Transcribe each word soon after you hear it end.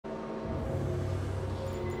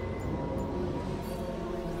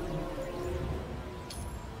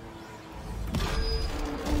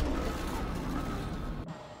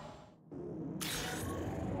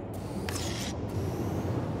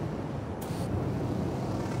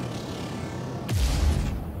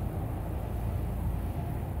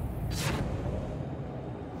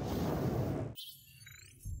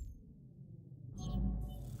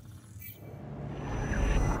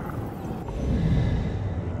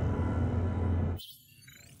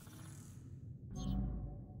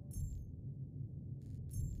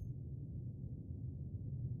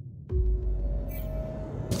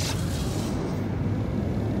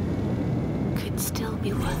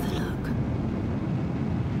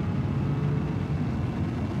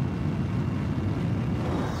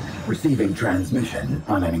Receiving transmission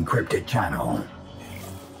on an encrypted channel.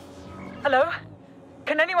 Hello?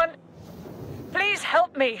 Can anyone... Please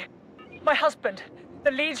help me! My husband,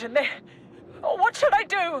 the Legion, they... What should I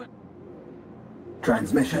do?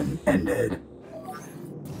 Transmission ended.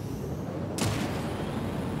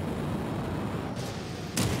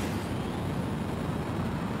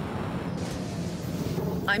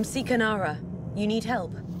 I'm Nara. You need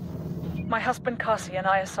help? My husband Cassie and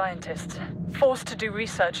I are scientists, forced to do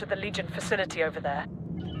research at the Legion facility over there.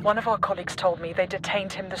 One of our colleagues told me they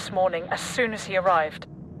detained him this morning as soon as he arrived.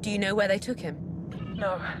 Do you know where they took him?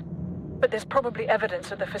 No, but there's probably evidence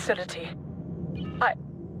at the facility.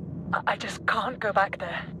 I just can't go back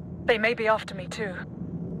there. They may be after me too.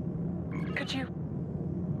 Could you...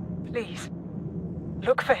 please...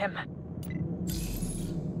 look for him?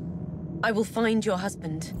 I will find your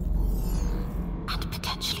husband. And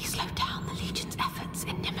potentially slow down the Legion's efforts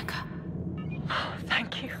in Nimica. Oh,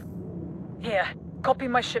 thank you. Here, copy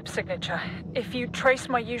my ship signature. If you trace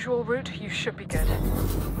my usual route, you should be good.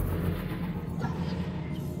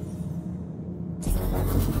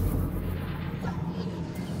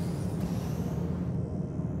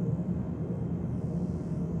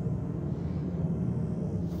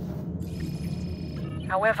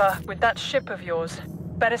 However, with that ship of yours,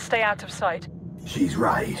 better stay out of sight. She's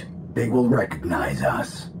right. They will recognize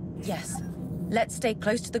us. Yes. Let's stay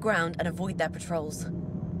close to the ground and avoid their patrols.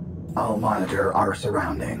 I'll monitor our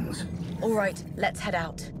surroundings. All right, let's head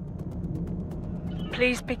out.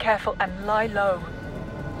 Please be careful and lie low.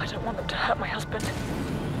 I don't want them to hurt my husband.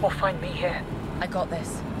 Or find me here. I got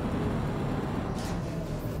this.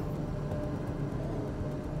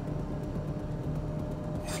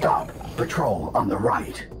 Stop. Patrol on the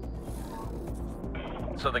right.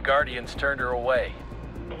 So the Guardians turned her away.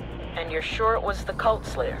 And you're sure it was the Cult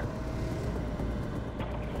Slayer?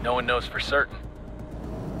 No one knows for certain.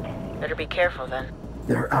 Better be careful then.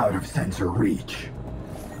 They're out of sensor reach.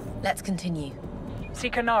 Let's continue.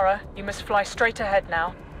 Nara, you must fly straight ahead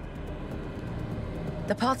now.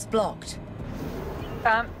 The path's blocked.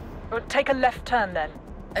 Well, take a left turn then.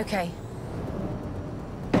 Okay.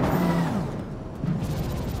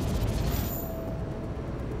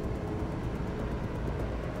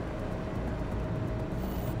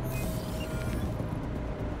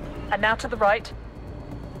 And now to the right.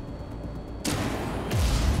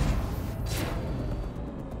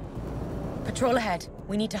 Patrol ahead.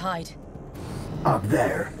 We need to hide. Up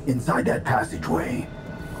there, inside that passageway.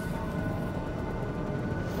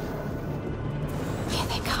 Here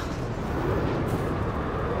they come.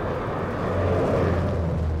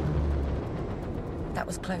 That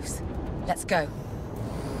was close. Let's go.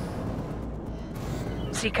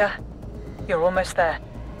 Seeker, you're almost there.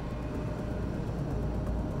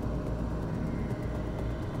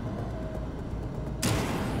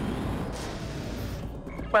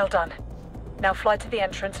 Well done. Now fly to the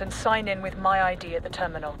entrance and sign in with my ID at the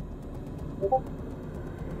terminal.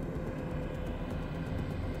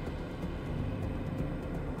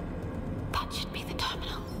 That should be the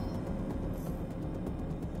terminal.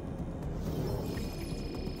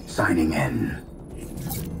 Signing in.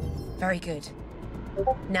 Very good.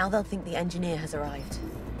 Now they'll think the engineer has arrived.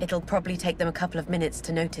 It'll probably take them a couple of minutes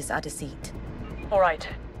to notice our deceit. All right.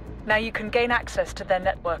 Now you can gain access to their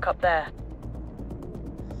network up there.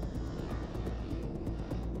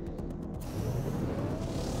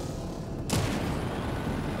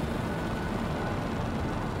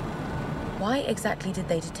 Why exactly did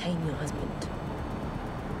they detain your husband?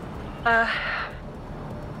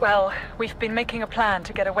 Well, we've been making a plan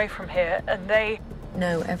to get away from here, and they...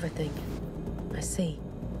 Know everything. I see.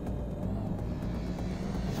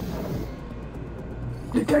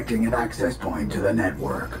 Detecting an access point to the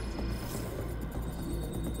network.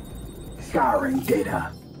 Scouring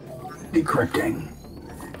data. Decrypting.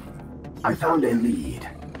 I found a lead.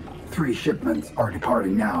 3 shipments are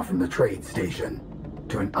departing now from the trade station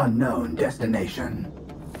to an unknown destination.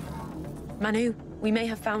 Manu, we may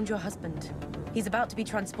have found your husband. He's about to be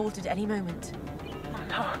transported any moment. Oh,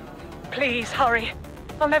 no. Please, hurry.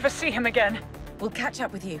 I'll never see him again. We'll catch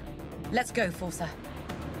up with you. Let's go, Forza.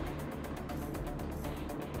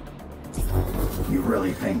 You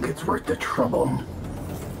really think it's worth the trouble?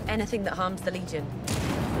 Anything that harms the Legion.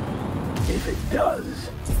 If it does.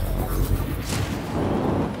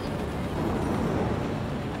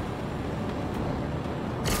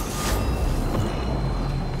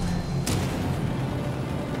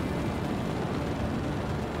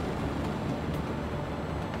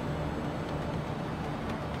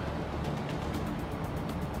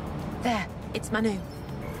 There, it's Manu.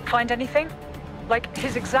 Find anything? Like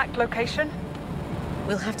his exact location?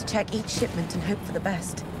 We'll have to check each shipment and hope for the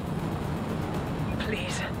best.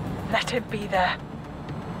 Please, let him be there.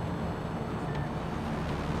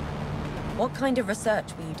 What kind of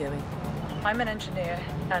research were you doing? I'm an engineer,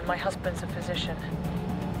 and my husband's a physician.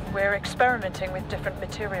 We're experimenting with different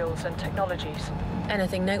materials and technologies.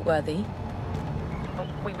 Anything noteworthy?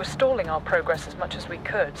 We were stalling our progress as much as we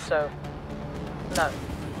could, so... no.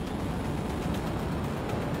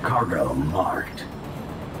 Cargo marked.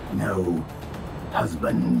 No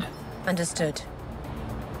husband. Understood.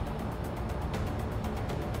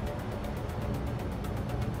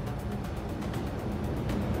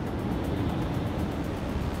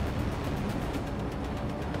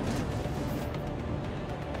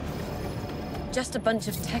 Just a bunch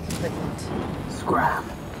of tech equipment. Scrap.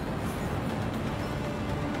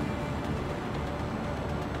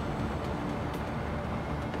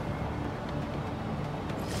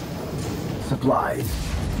 Supplies.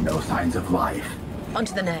 No signs of life. On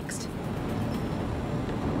to the next.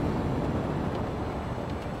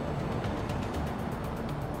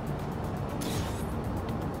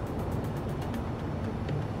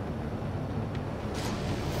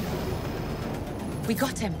 We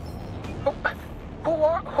got him.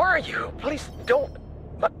 Who are you? Please don't...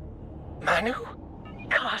 Manu?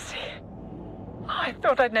 Kasi. I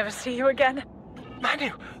thought I'd never see you again.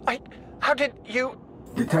 Manu, how did you...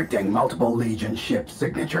 Detecting multiple Legion ship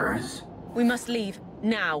signatures. We must leave,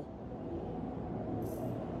 now.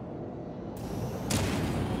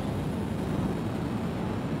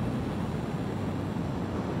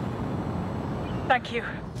 Thank you.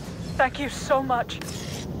 Thank you so much.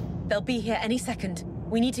 They'll be here any second.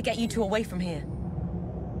 We need to get you two away from here.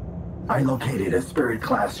 I located a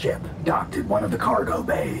Spirit-class ship docked at one of the cargo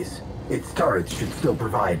bays. Its turrets should still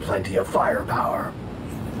provide plenty of firepower.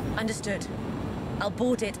 Understood. I'll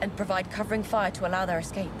board it and provide covering fire to allow their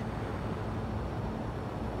escape.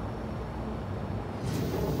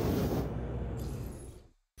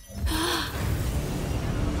 I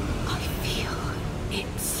feel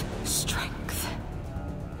its strength.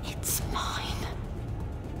 It's mine.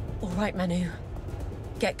 All right, Manu.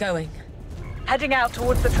 Get going. Heading out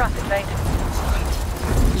towards the traffic lane.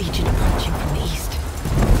 Right. Legion approaching from the east.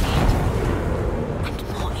 And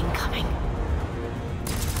more incoming.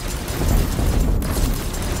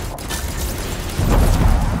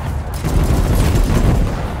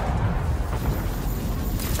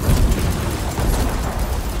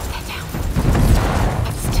 They're down.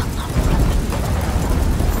 But still not running.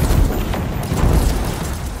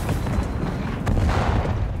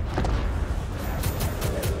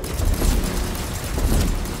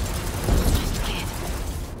 Just cleared.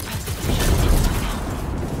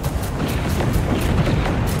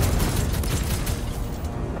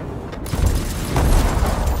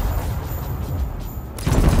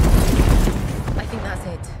 I think that's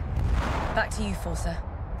it. Back to you, Forcer.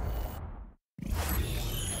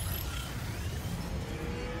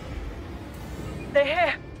 They're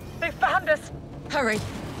here. They found us. Hurry.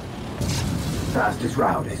 Fastest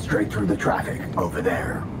route is straight through the traffic over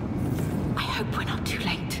there. I hope we're not too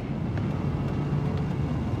late.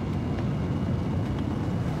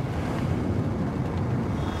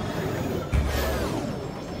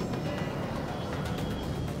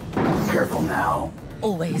 Careful now.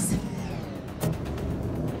 Always.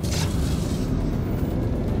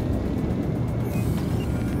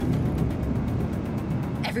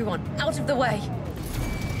 Everyone, out of the way.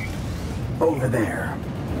 Over there.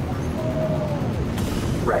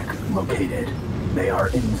 Wreck located. They are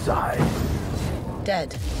inside.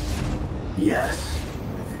 Dead. Yes.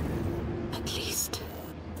 At least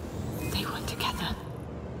they were together.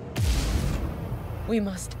 We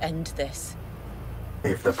must end this.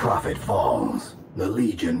 If the Prophet falls, the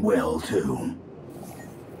Legion will too.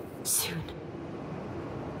 Soon.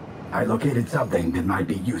 I located something that might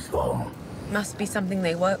be useful. Must be something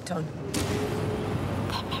they worked on.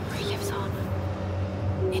 Their memory lives on.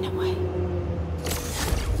 In a way.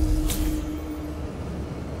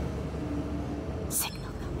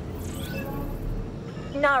 Signal.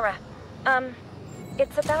 Nara,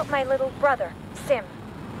 it's about my little brother, Sim.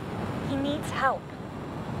 He needs help.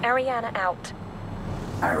 Ariana out.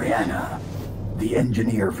 Ariana, the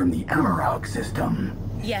engineer from the Amarok system.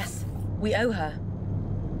 Yes, we owe her.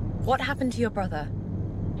 What happened to your brother?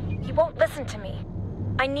 He won't listen to me.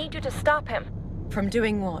 I need you to stop him. From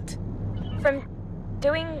doing what? From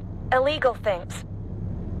doing illegal things.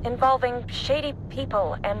 Involving shady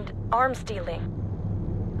people and arms dealing.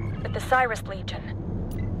 With the Cyrus Legion.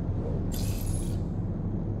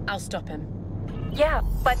 I'll stop him. Yeah,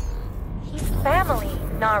 but he's family,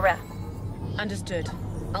 Nara. Understood.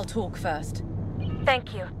 I'll talk first.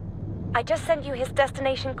 Thank you. I just sent you his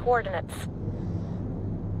destination coordinates.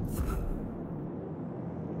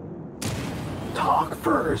 talk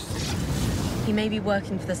first. He may be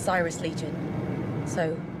working for the Cyrus Legion,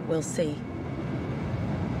 so we'll see.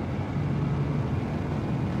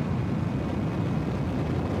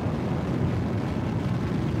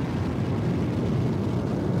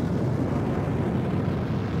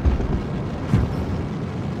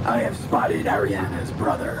 I have spotted Ariana's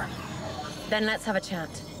brother. Then let's have a chat.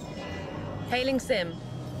 Hailing Sim.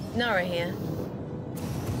 Nara here.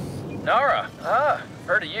 Nara!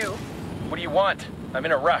 Heard of you. What do you want? I'm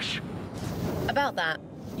in a rush. About that,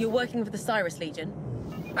 you're working for the Cyrus Legion?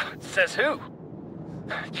 Says who?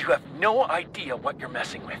 You have no idea what you're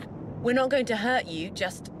messing with. We're not going to hurt you,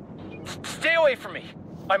 just... Stay away from me!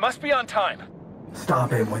 I must be on time.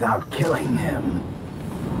 Stop him without killing him.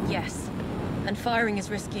 Yes. And firing is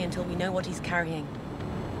risky until we know what he's carrying.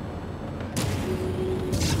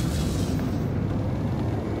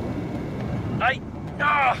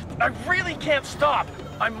 I really can't stop.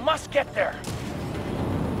 I must get there.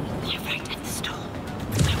 They're right at the store.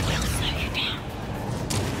 I will slow you down.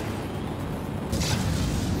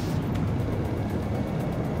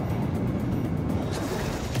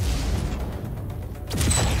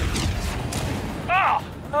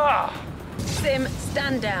 Sim,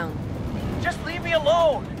 stand down. Just leave me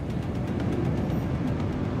alone.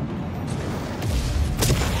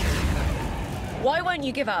 Why won't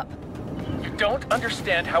you give up? You don't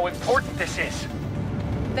understand how important this is.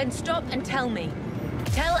 Then stop and tell me.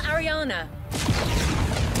 Tell Ariana.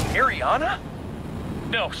 Ariana?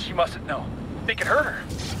 No, she mustn't know. They could hurt her.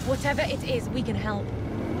 Whatever it is, we can help.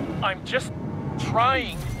 I'm just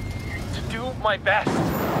trying to do my best.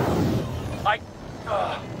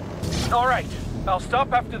 All right. I'll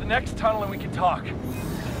stop after the next tunnel and we can talk.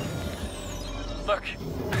 Look,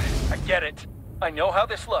 I get it. I know how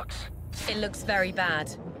this looks. It looks very bad.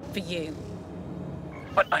 For you.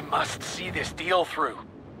 But I must see this deal through.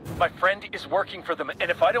 My friend is working for them, and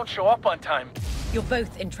if I don't show up on time... You're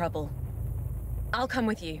both in trouble. I'll come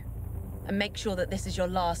with you. And make sure that this is your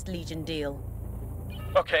last Legion deal.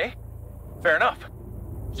 Okay. Fair enough.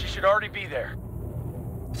 She should already be there.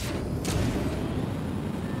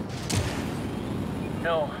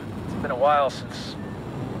 No, it's been a while since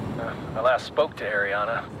I last spoke to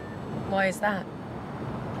Ariana. Why is that?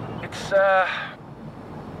 It's,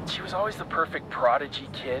 she was always the perfect prodigy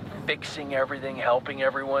kid, fixing everything, helping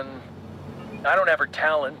everyone. I don't have her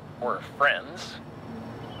talent or her friends.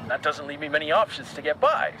 That doesn't leave me many options to get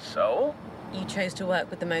by, so... You chose to work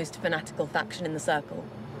with the most fanatical faction in the Circle.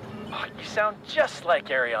 Oh, you sound just like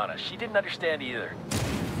Ariana. She didn't understand either.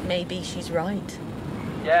 Maybe she's right.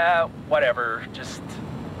 Yeah, whatever. Just...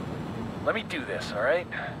 let me do this, alright?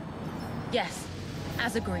 Yes,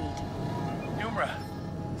 as agreed. Numra,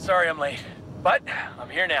 sorry I'm late, but I'm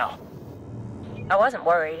here now. I wasn't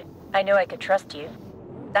worried. I knew I could trust you.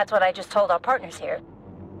 That's what I just told our partners here.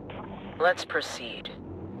 Let's proceed.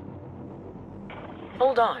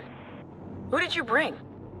 Hold on. Who did you bring?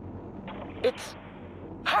 It's...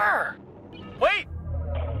 her! Wait!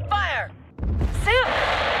 Fire! Sim!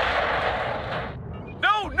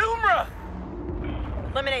 No, Numra!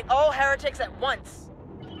 Eliminate all heretics at once.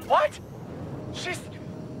 What? She's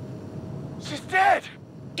dead!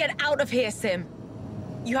 Get out of here, Sim.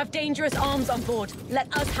 You have dangerous arms on board.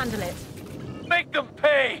 Let us handle it. Make them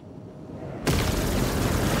pay!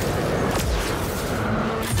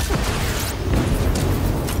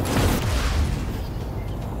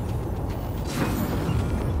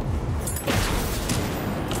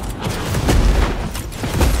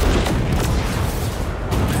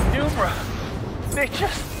 Numra!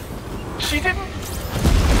 She didn't...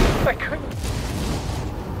 I couldn't...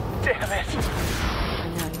 Damn it. I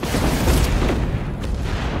know.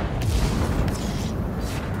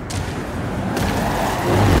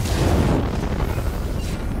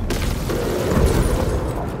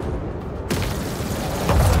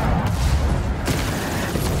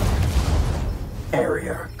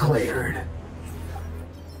 Area cleared.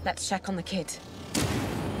 Let's check on the kid.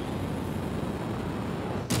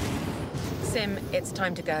 Sim, it's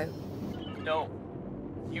time to go. No.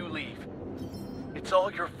 You leave. It's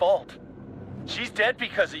all your fault. She's dead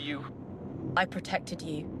because of you. I protected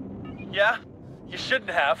you. Yeah? You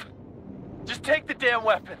shouldn't have. Just take the damn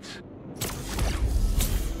weapons.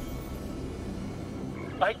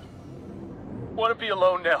 I want to be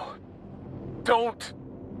alone now. Don't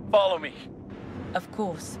follow me. Of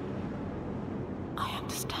course. I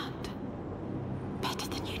understand. Better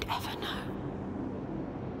than you'd ever know.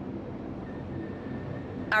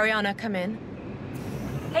 Ariana, come in.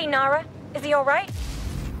 Hey, Nara. Is he all right?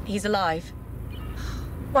 He's alive.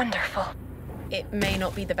 Wonderful. It may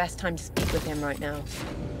not be the best time to speak with him right now.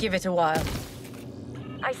 Give it a while.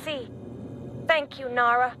 I see. Thank you,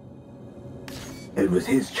 Nara. It was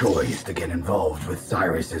his choice to get involved with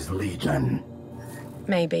Cyrus's Legion.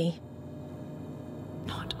 Maybe.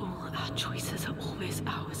 Not all our choices are always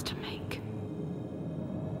ours to make.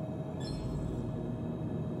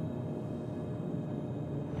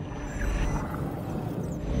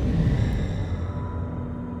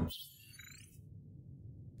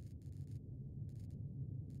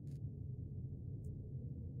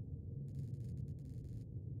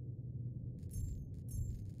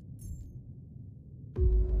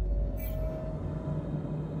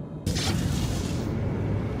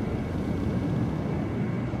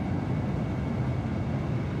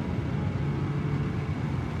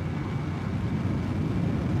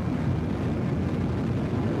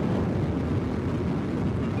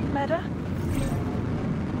 Meta?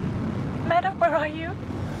 Meta, where are you?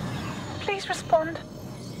 Please respond.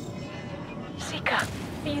 Seeker,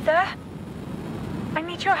 are you there? I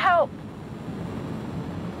need your help.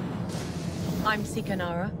 I'm Seeker,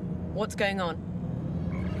 Nara. What's going on?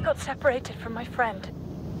 I got separated from my friend.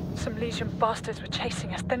 Some Legion bastards were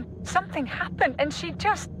chasing us, then something happened and she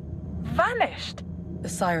just vanished. The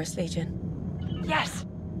Cyrus Legion. Yes.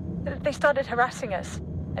 They started harassing us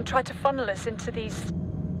and tried to funnel us into these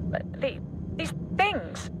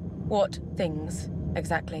things. What things,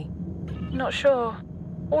 exactly? Not sure.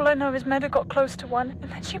 All I know is Meta got close to one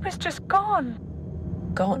and then she was just gone.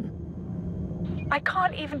 Gone? I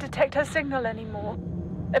can't even detect her signal anymore.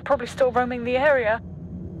 They're probably still roaming the area.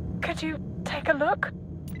 Could you take a look?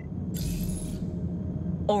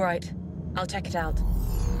 All right. I'll check it out.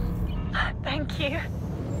 Thank you.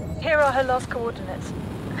 Here are her last coordinates.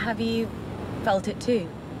 Have you felt it too?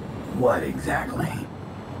 What exactly?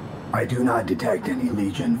 I do not detect any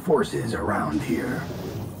Legion forces around here.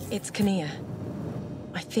 It's Kania.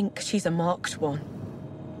 I think she's a marked one.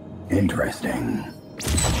 Interesting.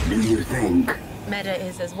 Do you think... Meta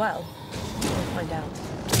is as well. We'll find out.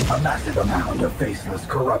 A massive amount of faceless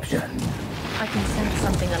corruption. I can sense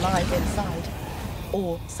something alive inside.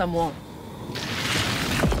 Or someone.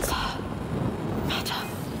 It's her. Meta.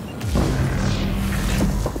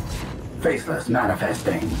 Faceless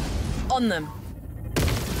manifesting. On them.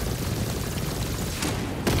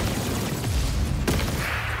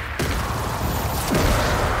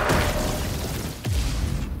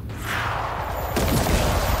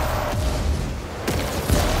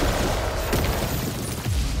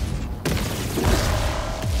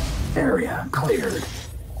 Area cleared.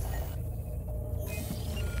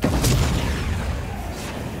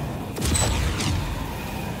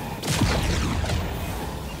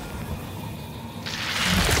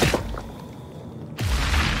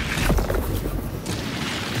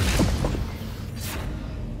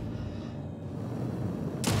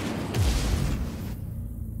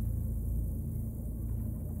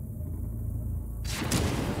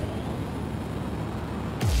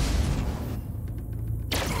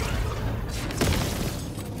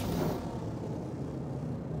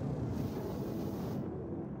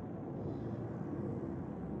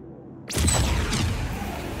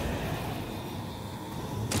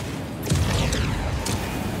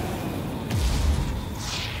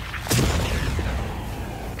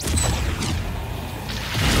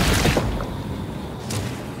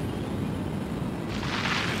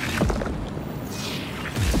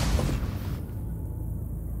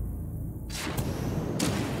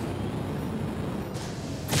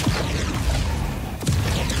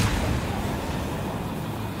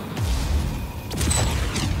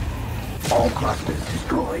 All clusters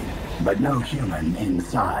destroyed, but no human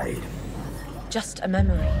inside. Just a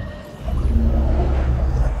memory.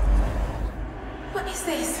 What is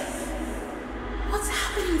this? What's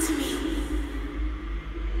happening to me?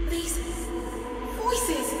 These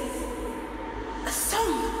voices. A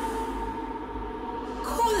song.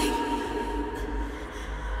 Calling.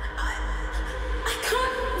 I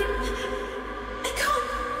can't.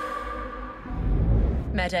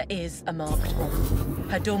 Meta is a marked one.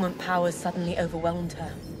 Her dormant powers suddenly overwhelmed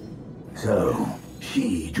her. So,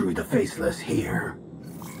 she drew the Faceless here.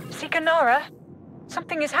 Seeker Nara,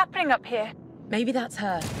 something is happening up here. Maybe that's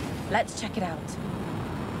her. Let's check it out.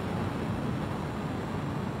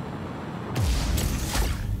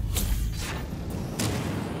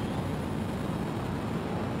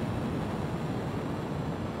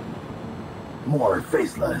 More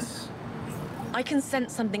Faceless. I can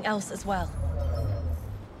sense something else as well.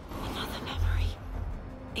 Another memory.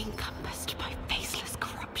 Encompassed by faceless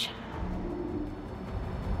corruption.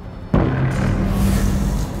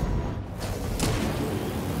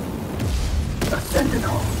 A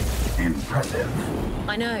Sentinel. Impressive.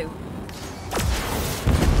 I know.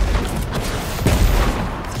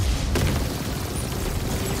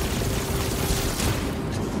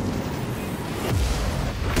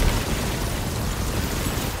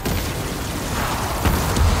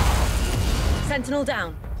 Sentinel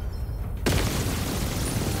down.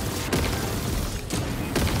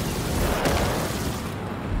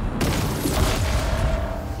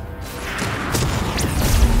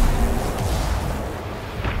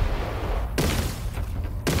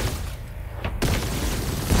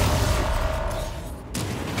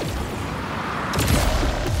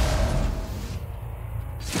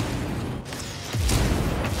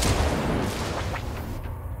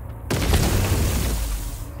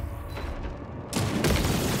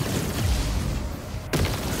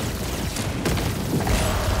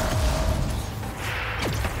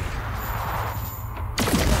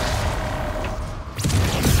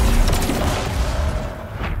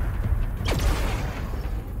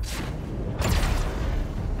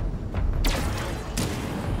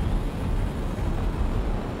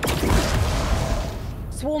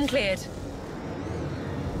 Swarm cleared.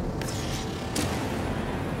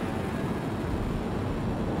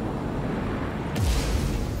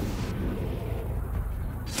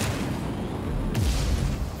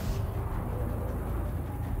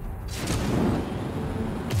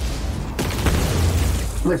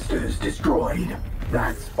 Blisters destroyed.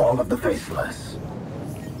 That's all of the faceless.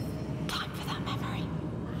 Time for that memory.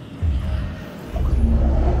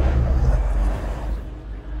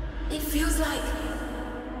 It feels like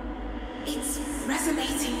it's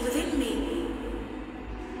resonating within me.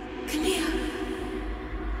 Kania,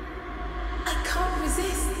 I can't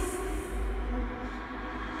resist.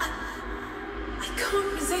 I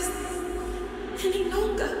can't resist any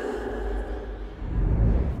longer.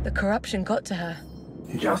 The corruption got to her.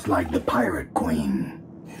 Just like the Pirate Queen.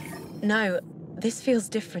 No, this feels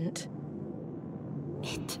different.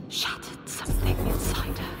 It shattered something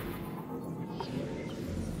inside her.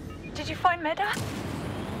 Did you find Meda?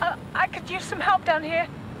 I could use some help down here.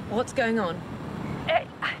 What's going on?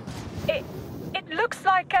 It looks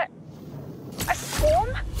like a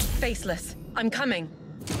swarm? Faceless. I'm coming.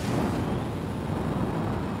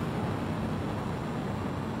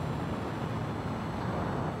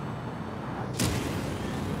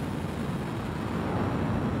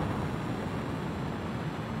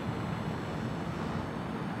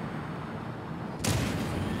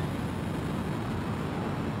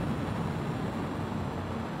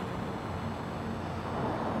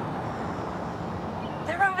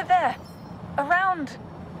 There, around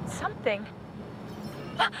something.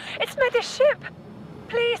 It's Meda's ship.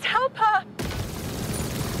 Please help her.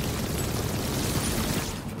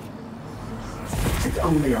 It's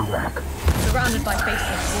only a wreck. Surrounded by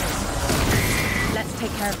faceless swarms. Let's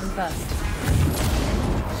take care of them first.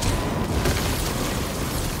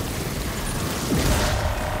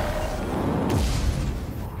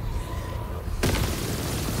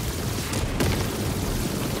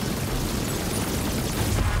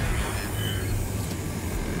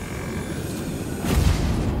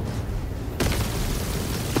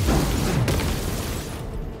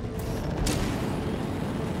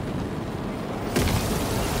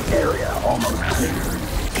 Almost clear.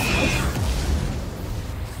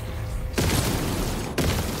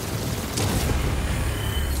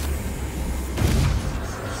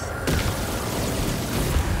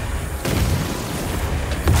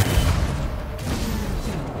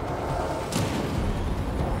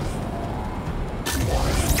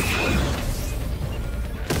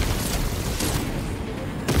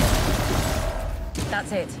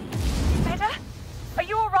 That's it. Meda? Are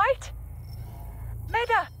you all right?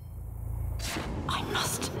 Meda! I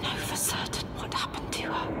must know for certain what happened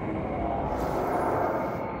to her.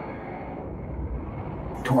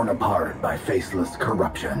 Torn apart by faceless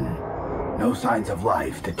corruption. No signs of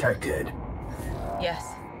life detected.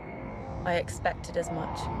 Yes. I expected as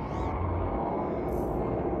much.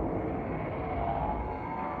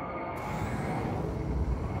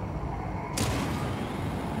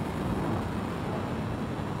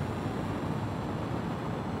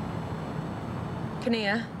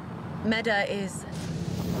 Kania, Meda is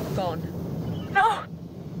gone. No!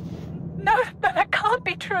 No, that can't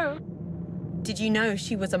be true. Did you know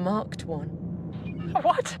she was a marked one?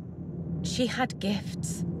 What? She had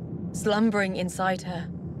gifts, slumbering inside her.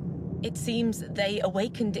 It seems they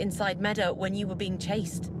awakened inside Meda when you were being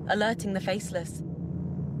chased, alerting the Faceless.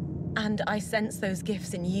 And I sense those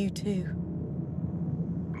gifts in you too.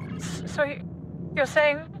 So you're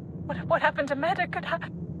saying what happened to Meda could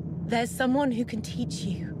There's someone who can teach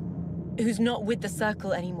you, who's not with the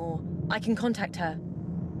Circle anymore. I can contact her.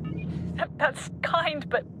 That's kind,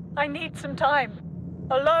 but I need some time.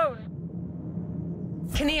 Alone.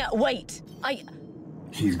 Kania, wait!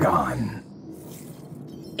 She's gone.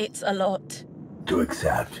 It's a lot. To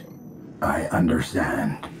accept. I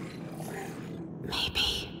understand.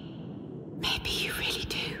 Maybe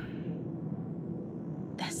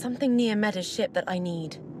something near Meda's ship that I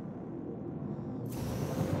need.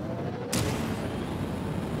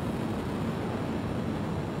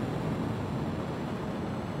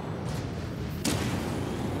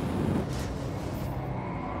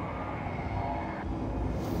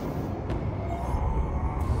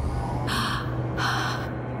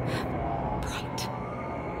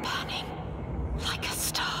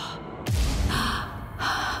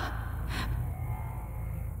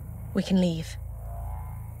 We can leave.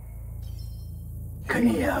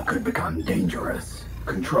 Kania could become dangerous,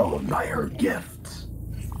 controlled by her gifts.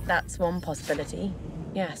 That's one possibility,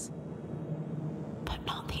 yes. But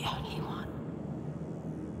not the only one.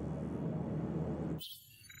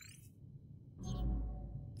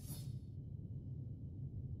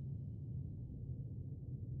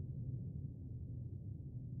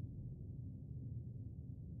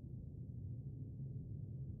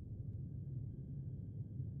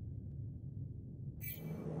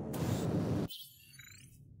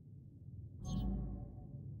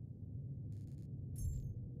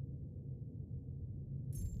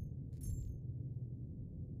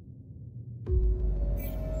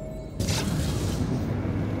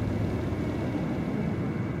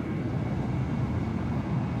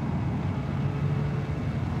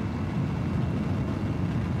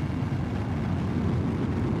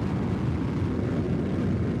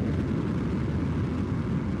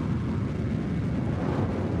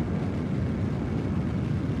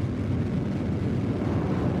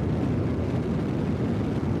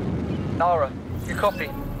 Nara, you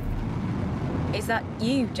copy? Is that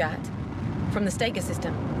you, Jat? From the Stega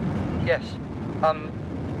system? Yes.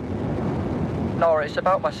 Nara, it's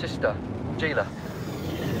about my sister, Gila.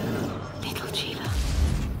 Little Gila.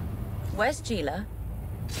 Where's Gila?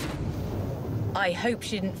 I hope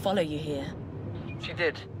she didn't follow you here. She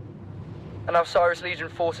did. And Osiris Legion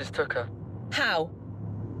forces took her. How?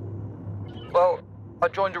 Well, I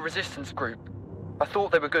joined a resistance group. I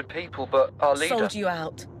thought they were good people, but our leader... Sold you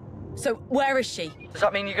out. So, where is she? Does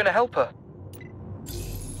that mean you're gonna help her?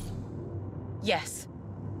 Yes.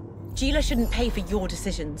 Gila shouldn't pay for your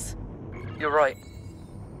decisions. You're right.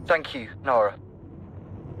 Thank you, Nara.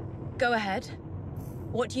 Go ahead.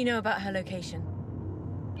 What do you know about her location?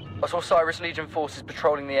 I saw Osiris Legion forces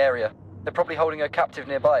patrolling the area. They're probably holding her captive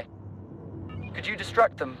nearby. Could you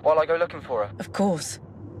distract them while I go looking for her? Of course.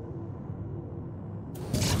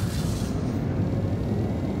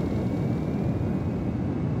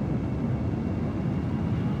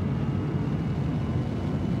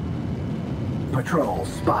 Patrol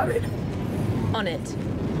spotted. On it.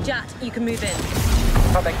 Jat, you can move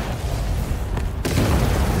in. Coming.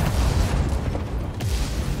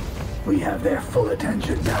 We have their full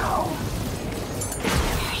attention now.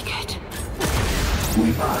 Very good.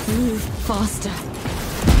 We must Move faster.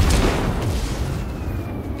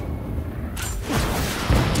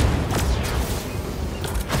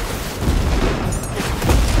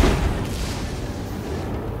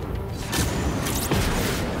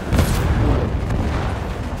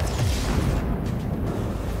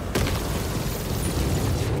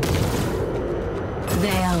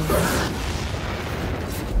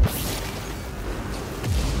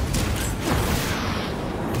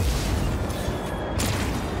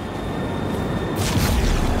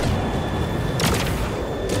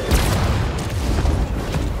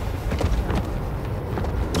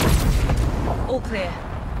 All clear.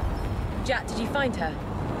 Jat, did you find her?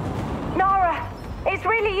 Nara! It's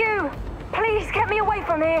really you! Please get me away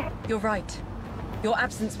from here! You're right. Your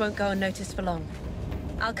absence won't go unnoticed for long.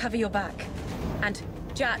 I'll cover your back. And,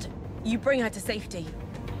 Jat, you bring her to safety.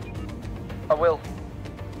 I will.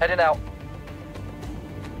 Heading out.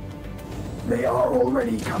 They are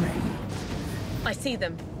already coming. I see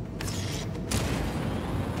them.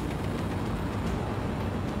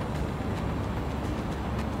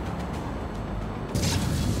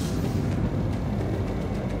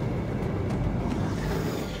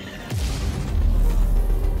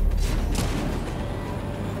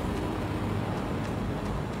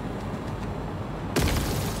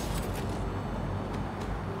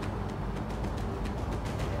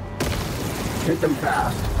 Hit them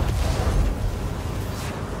fast.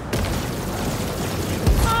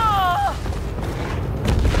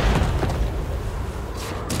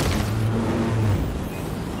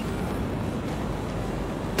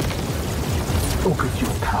 Focus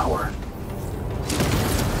your power.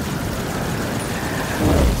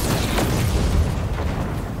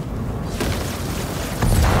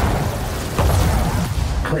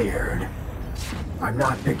 Cleared. I'm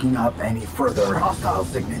not picking up any further hostile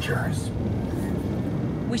signatures.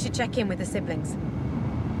 We should check in with the siblings.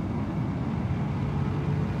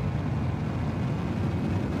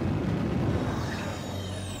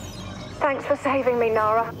 Thanks for saving me,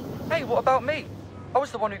 Nara. Hey, what about me? I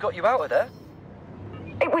was the one who got you out of there.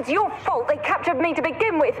 It was your fault they captured me to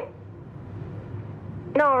begin with.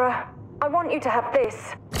 Nara, I want you to have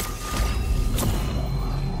this.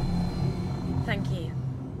 Thank you.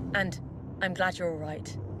 And I'm glad you're all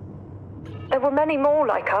right. There were many more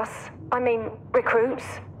like us. I mean, recruits.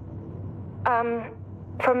 From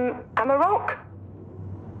Amarok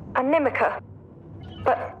and Nimica.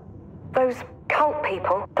 But those cult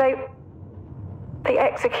people, they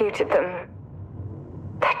executed them.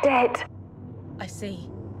 They're dead. I see.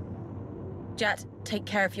 Jat, take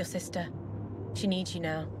care of your sister. She needs you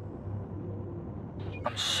now.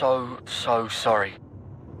 I'm so sorry.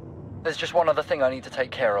 There's just one other thing I need to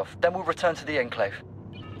take care of. Then we'll return to the Enclave.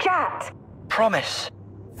 Jat! Promise!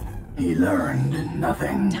 He learned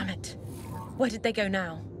nothing. Damn it. Where did they go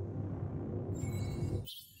now?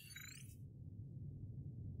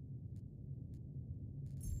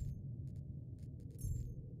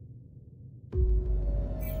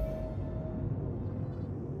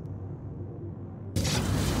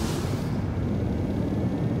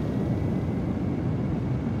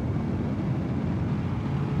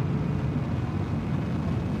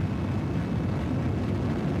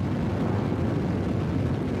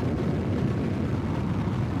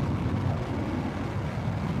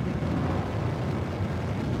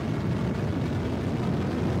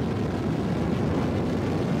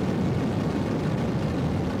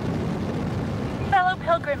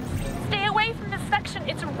 Pilgrims, stay away from this section.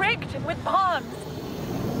 It's rigged with bombs.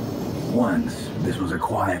 Once, this was a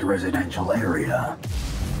quiet residential area.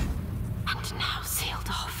 And now sealed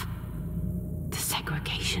off. The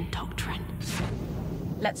segregation doctrine.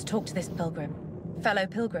 Let's talk to this pilgrim. Fellow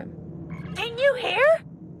pilgrim. Didn't you hear?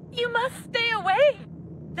 You must stay away.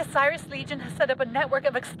 The Cyrus Legion has set up a network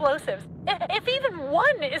of explosives. If even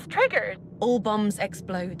one is triggered. All bombs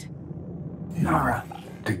explode. Nara,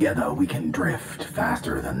 together we can drift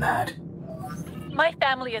faster than that. My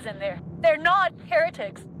family is in there. They're not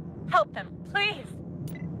heretics. Help them, please.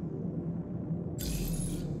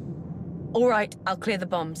 All right, I'll clear the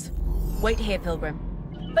bombs. Wait here, pilgrim.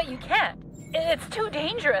 But you can't. It's too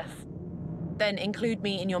dangerous. Then include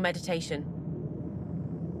me in your meditation.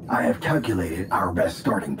 I have calculated our best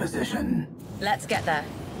starting position. Let's get there.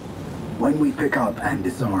 When we pick up and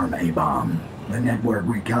disarm a bomb, the network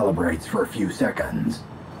recalibrates for a few seconds.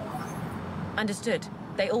 Understood.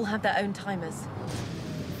 They all have their own timers.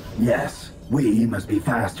 Yes, we must be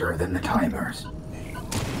faster than the timers.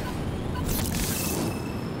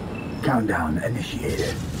 Countdown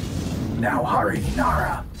initiated. Now hurry,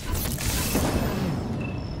 Nara.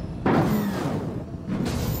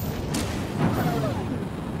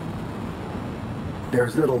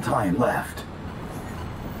 There's little time left.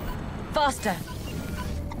 Faster!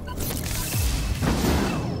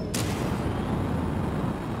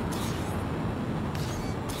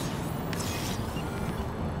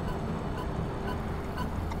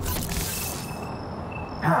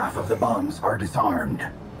 Half of the bombs are disarmed.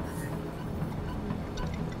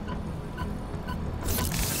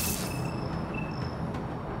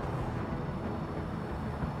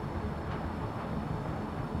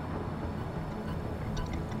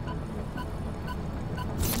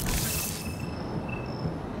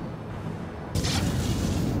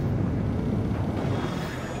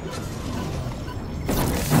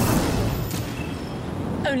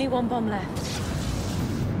 Only one bomb left.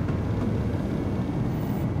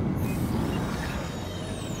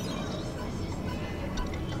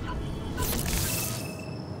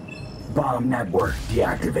 Bomb network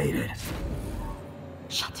deactivated.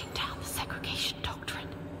 Shutting down the segregation doctrine.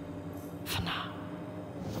 For now.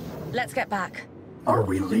 Let's get back. Are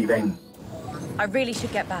we leaving? I really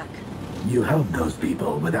should get back. You helped those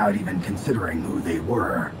people without even considering who they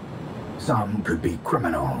were. Some could be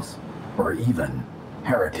criminals, or even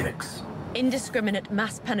heretics. Indiscriminate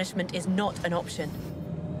mass punishment is not an option.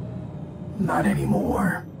 Not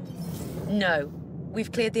anymore. No.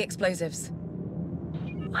 We've cleared the explosives.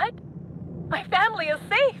 What? My family is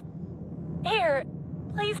safe. Here,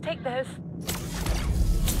 please take this.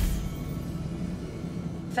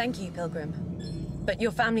 Thank you, Pilgrim. But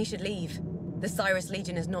your family should leave. The Cyrus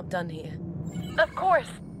Legion is not done here. Of course.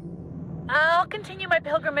 I'll continue my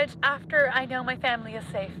pilgrimage after I know my family is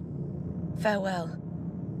safe. Farewell.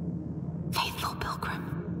 Faithful pilgrim.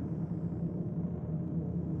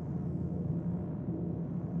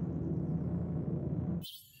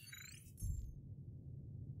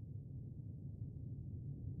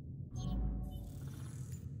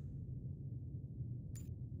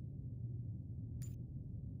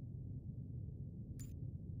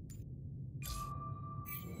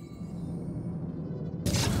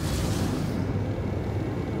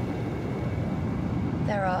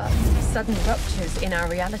 sudden ruptures in our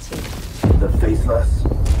reality. The Faceless?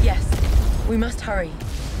 Yes. We must hurry.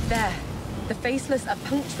 There. The Faceless are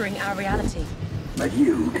puncturing our reality. But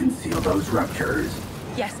you can seal those ruptures.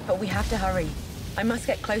 Yes, but we have to hurry. I must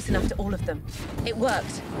get close enough to all of them. It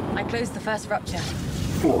worked. I closed the first rupture.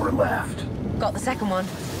 4 left. Got the second one.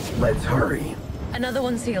 Let's hurry. Another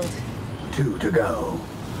one sealed. 2 to go.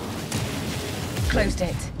 Closed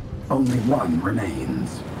it. Only 1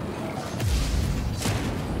 remains.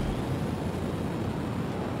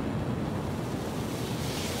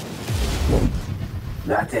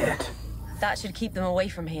 That's it. That should keep them away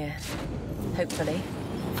from here. Hopefully.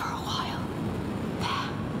 For a while. There.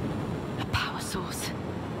 A power source.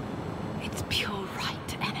 It's pure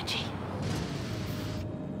right energy.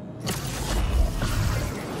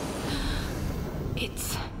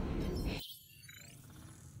 It's...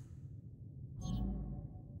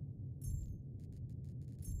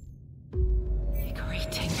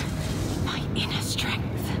 invigorating my inner strength.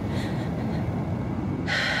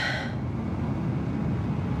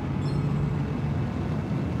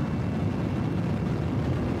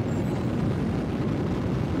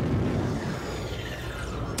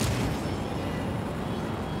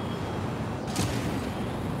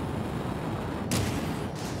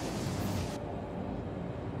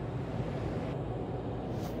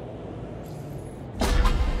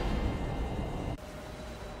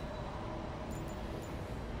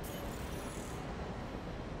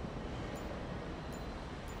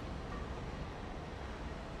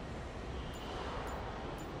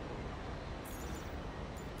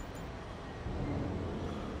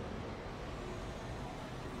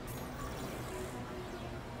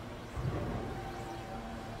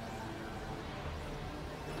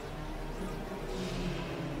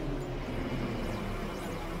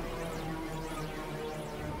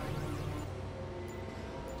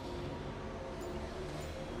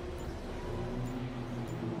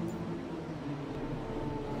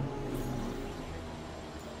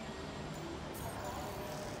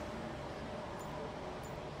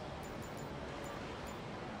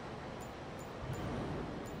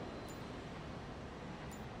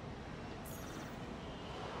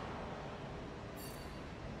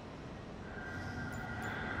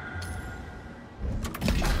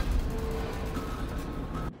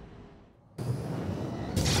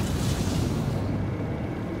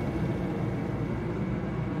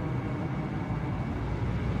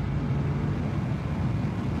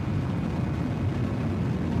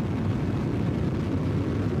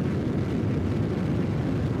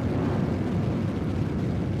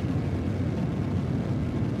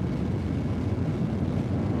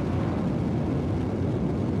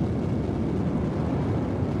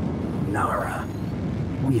 Nara,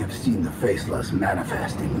 we have seen the Faceless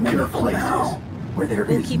manifest in many places where there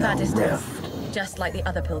We'll is keep no our distance, rift. just like the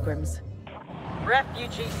other pilgrims.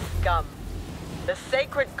 Refugee scum. The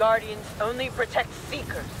sacred guardians only protect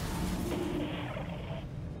seekers.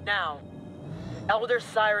 Now, Elder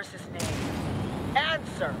Cyrus's name.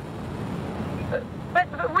 Answer.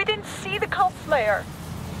 But we didn't see the cult slayer.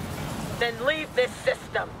 Then leave this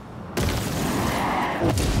system.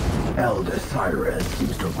 Elder Cyrus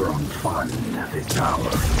seems to have grown fond of his power.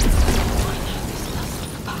 I know this lust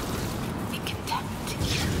for power. It can tempt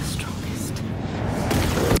even the strongest.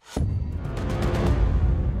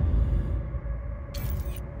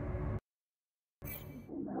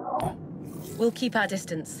 We'll keep our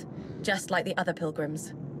distance, just like the other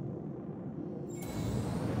pilgrims.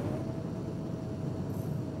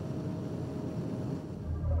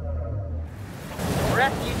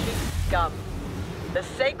 Refugee scum. The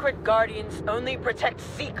sacred guardians only protect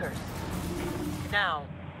seekers. Now,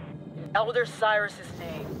 in Elder Cyrus's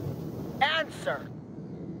name, answer.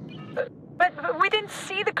 But we didn't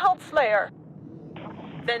see the cult slayer.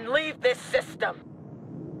 Then leave this system.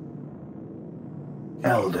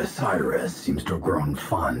 Elder Cyrus seems to have grown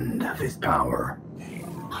fond of his power.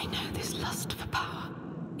 I know this lust for power.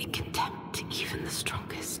 It can tempt even the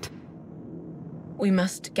strongest. We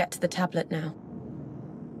must get to the tablet now.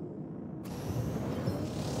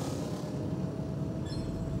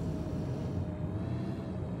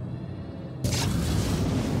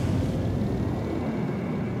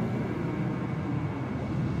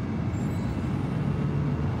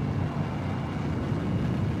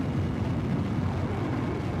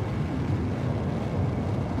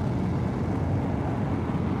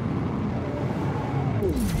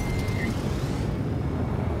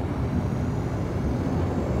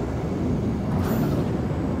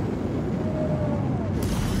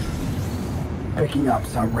 Picking up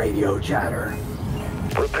some radio chatter.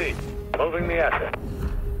 Repeat. Moving the asset.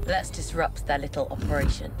 Let's disrupt their little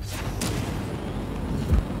operation.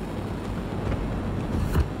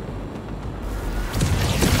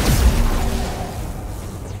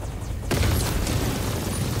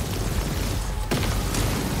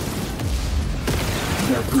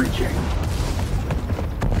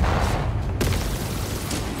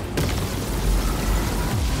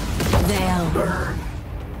 They'll burn.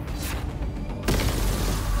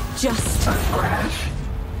 Just A crash.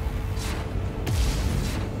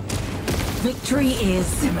 victory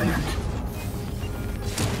is Imminent.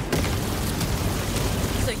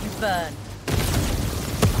 so you burn.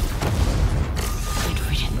 Good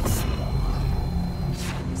riddance.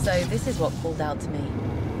 So this is what called out to me.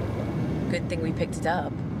 Good thing we picked it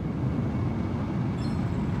up.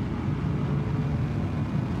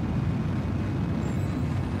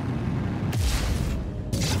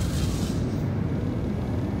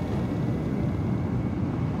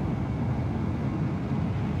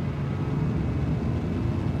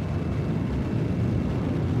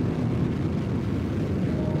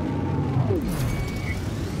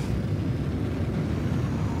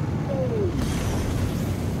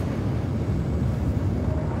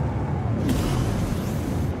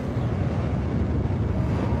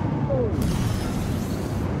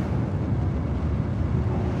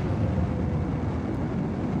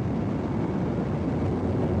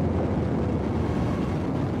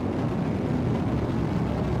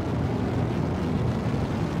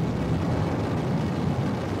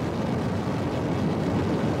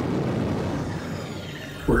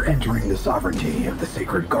 We're entering the sovereignty of the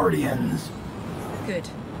Sacred Guardians. Good.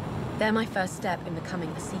 They're my first step in becoming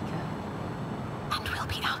a Seeker. And we'll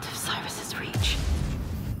be out of Cyrus's reach.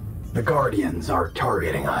 The Guardians are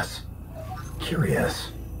targeting us.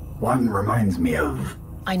 Curious. One reminds me of...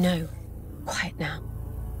 I know. Quiet now.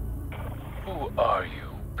 Who are you,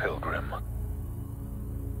 Pilgrim?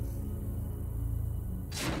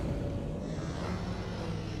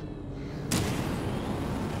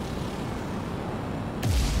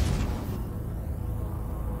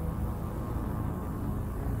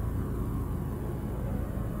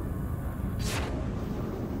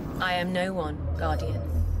 I am no one, Guardian.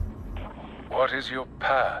 What is your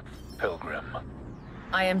path, Pilgrim?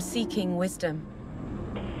 I am seeking wisdom.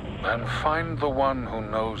 Then find the one who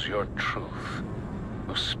knows your truth,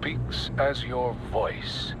 who speaks as your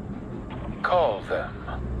voice. Call them.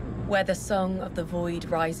 Where the song of the void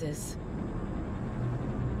rises.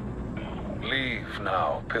 Leave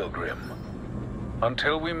now, Pilgrim,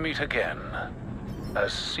 until we meet again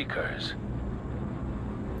as Seekers.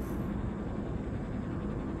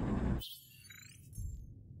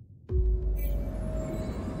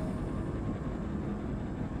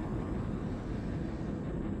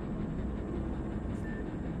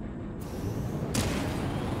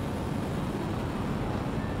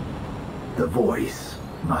 The voice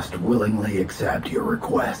must willingly accept your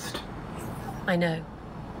request. I know.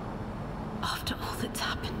 After all that's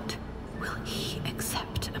happened, will he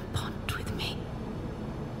accept and bond with me?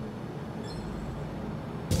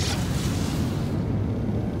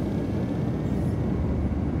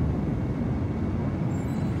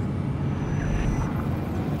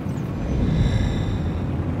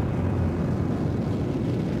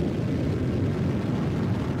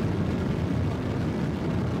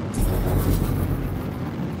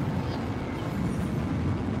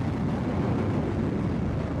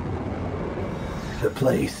 The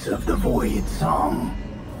place of the Void Song.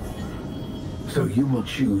 So you will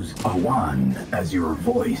choose Awan as your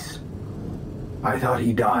voice. I thought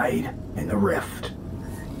he died in the rift.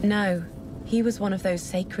 No, he was one of those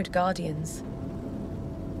sacred guardians.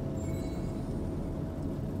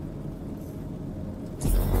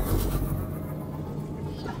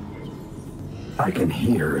 I can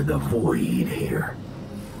hear the void here.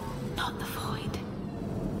 Not the void.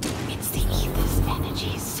 It's the ether's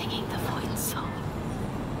energies singing the void song.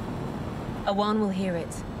 Awan will hear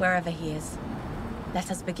it, wherever he is. Let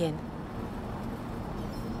us begin.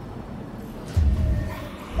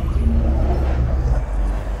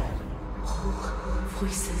 All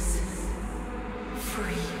voices,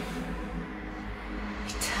 free,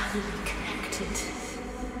 eternally connected,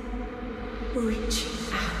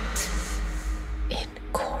 reaching out. In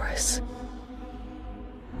chorus.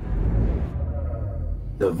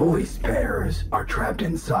 The voice pairs are trapped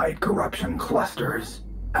inside corruption clusters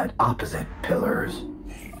at opposite pillars.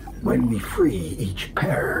 When we free each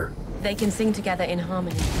pair, They can sing together in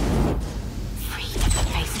harmony. Free of the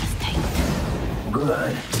faceless taint.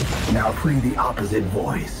 good. Now free the opposite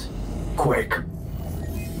voice. Quick.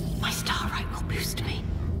 My starlight will boost me.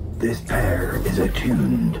 This pair is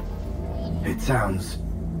attuned. It sounds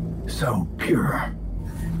so pure.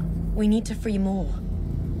 We need to free more.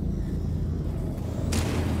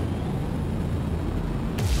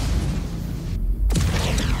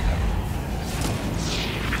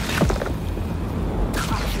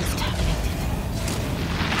 Corruption's terminated.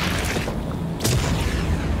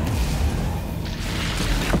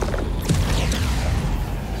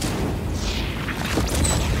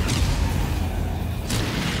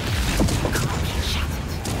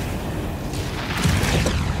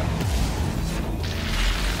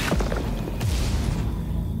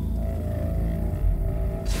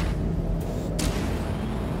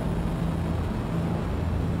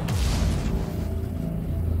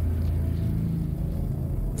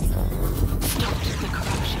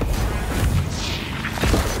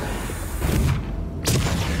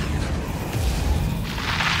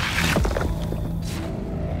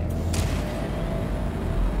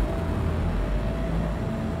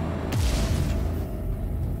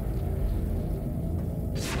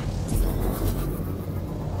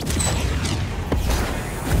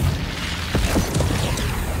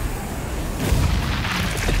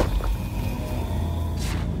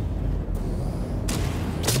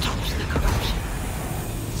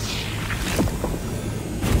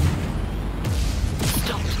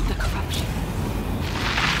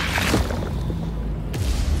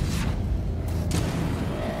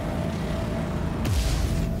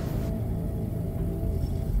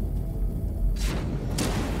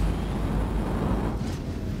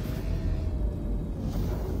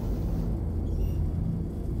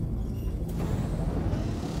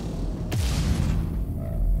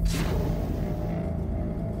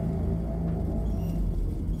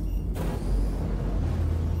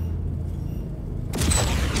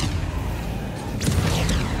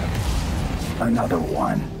 another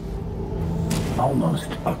one. Almost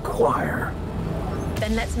a choir.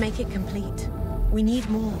 Then let's make it complete. We need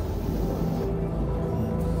more.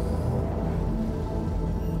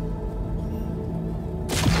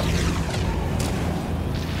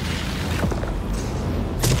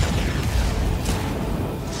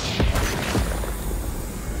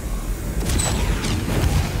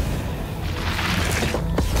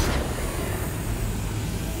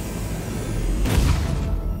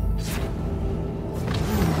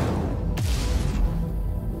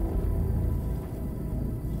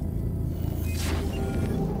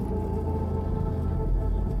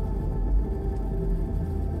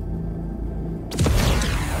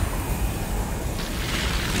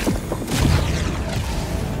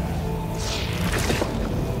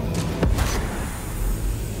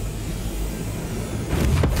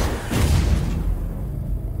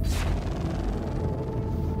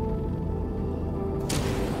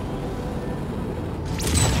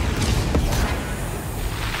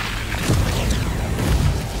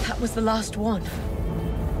 Was the last one.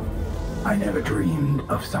 I never dreamed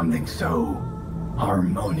of something so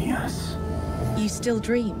harmonious. You still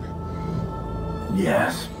dream?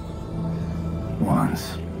 Yes.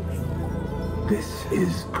 Once. This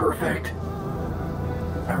is perfect.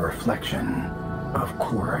 A reflection of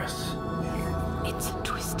Chorus. It's a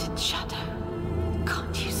twisted shadow.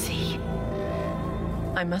 Can't you see?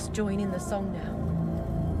 I must join in the song now.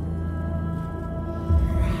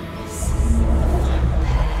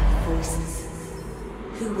 Voices.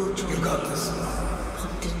 Who will join? You got this.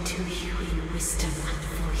 Bonded to you in wisdom and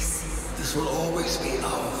voice. This will always be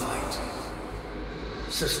our fight.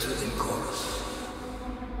 Sister in chorus.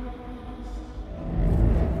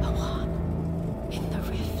 Awan, in the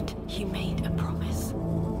rift, you made a promise.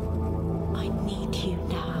 I need you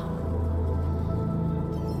now.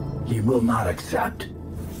 He will not accept.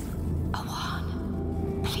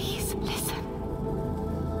 Awan, please listen.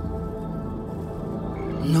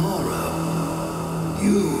 Nara,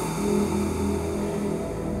 you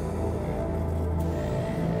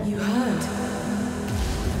heard.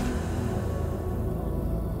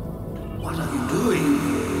 What are you doing?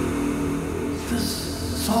 This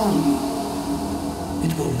song,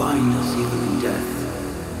 it will bind us even in death.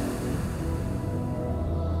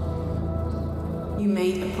 You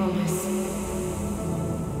made a promise.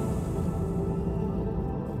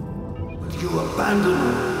 But you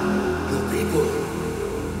abandoned your people.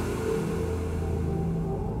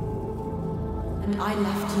 And I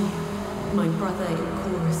left you, my brother in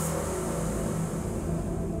chorus.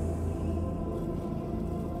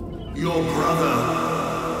 Your brother.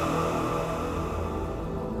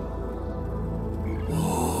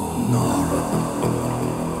 Oh,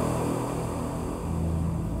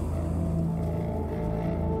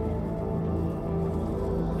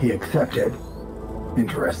 Nara. He accepted.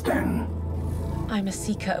 Interesting. I'm a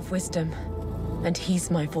seeker of wisdom, and he's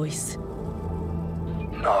my voice.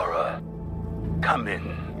 Nara, come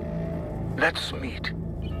in. Let's meet.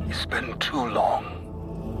 It's been too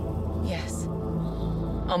long. Yes.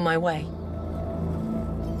 On my way.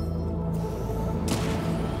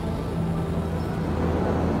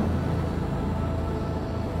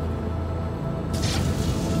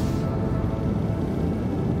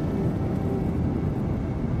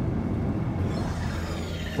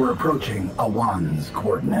 We're approaching Awan's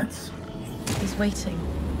coordinates. He's waiting.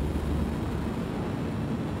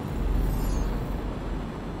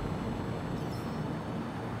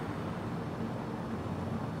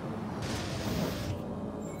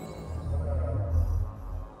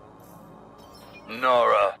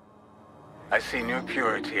 Nara, I see new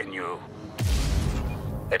purity in you.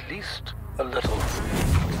 At least a little.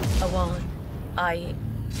 Awan, I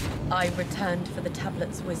returned for the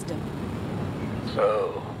tablet's wisdom.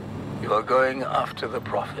 So, you are going after the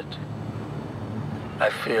Prophet. I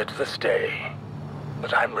feared this day,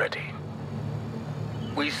 but I'm ready.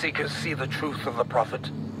 We Seekers see the truth of the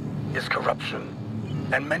Prophet, his corruption,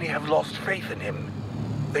 and many have lost faith in him.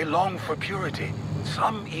 They long for purity.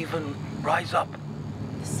 Some even rise up.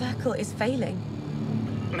 The circle is failing.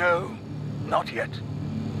 No, not yet.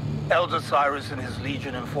 Elder Cyrus and his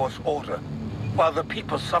legion enforce order, while the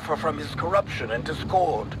people suffer from his corruption and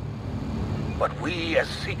discord. But we, as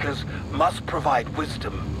Seekers, must provide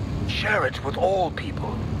wisdom, share it with all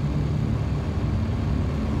people.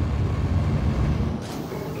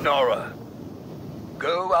 Nara,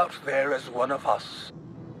 go out there as one of us,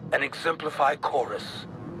 and exemplify Chorus.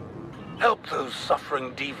 Help those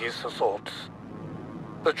suffering devious assaults.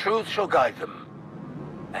 The truth shall guide them,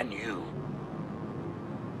 and you.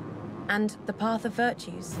 And the path of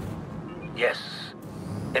virtues? Yes,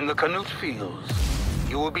 in the Canute Fields,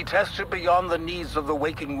 You will be tested beyond the needs of the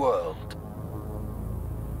waking world.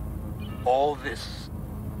 All this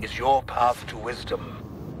is your path to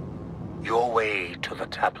wisdom. Your way to the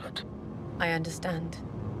tablet. I understand.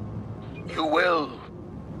 You will.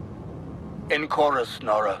 In chorus,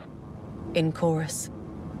 Nara. In chorus.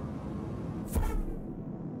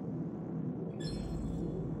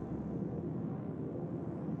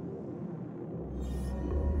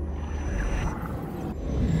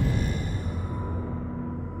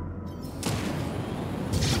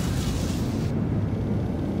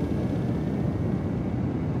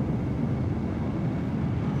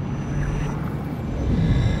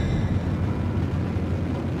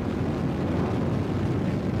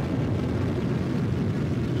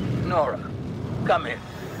 Nara, come in.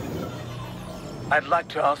 I'd like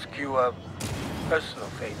to ask you a personal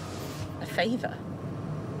favor. A favor?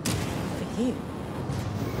 For you?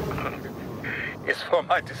 It's for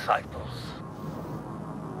my disciples.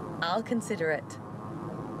 I'll consider it.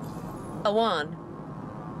 Awan,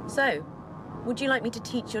 so, would you like me to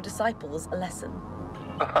teach your disciples a lesson?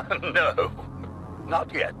 No,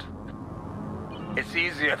 not yet. It's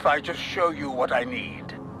easier if I just show you what I need.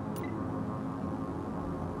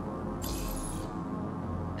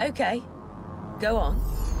 Okay, go on.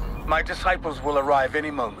 My disciples will arrive any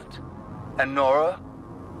moment. And Nora,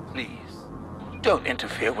 please, don't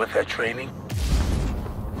interfere with their training.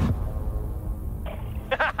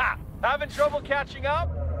 Having trouble catching up?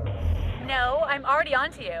 No, I'm already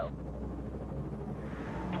onto you.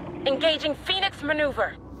 Engaging Phoenix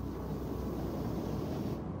maneuver.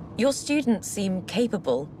 Your students seem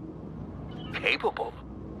capable. Capable?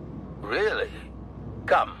 Really?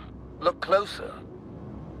 Come, look closer.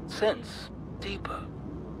 Sense deeper.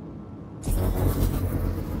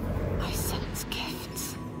 I sense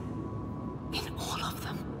gifts. In all of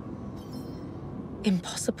them.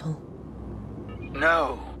 Impossible.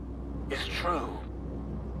 No, it's true.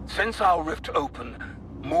 Since our rift open,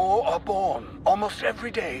 more are born, almost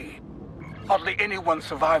every day. Hardly anyone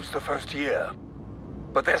survives the first year.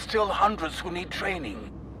 But there's still hundreds who need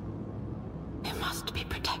training. It must be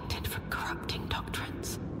protected from corrupting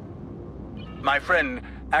doctrines. My friend,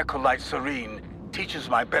 Acolyte Serene, teaches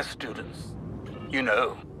my best students. You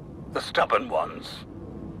know, the stubborn ones.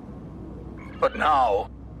 But now,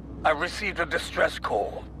 I've received a distress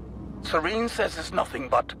call. Serene says it's nothing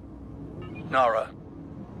but... Nara,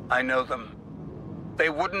 I know them. They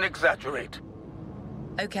wouldn't exaggerate.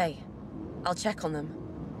 Okay, I'll check on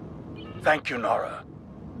them. Thank you, Nara.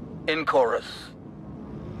 In chorus.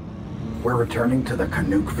 We're returning to the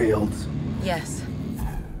Canuck fields? Yes.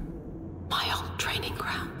 My old training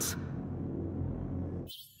grounds.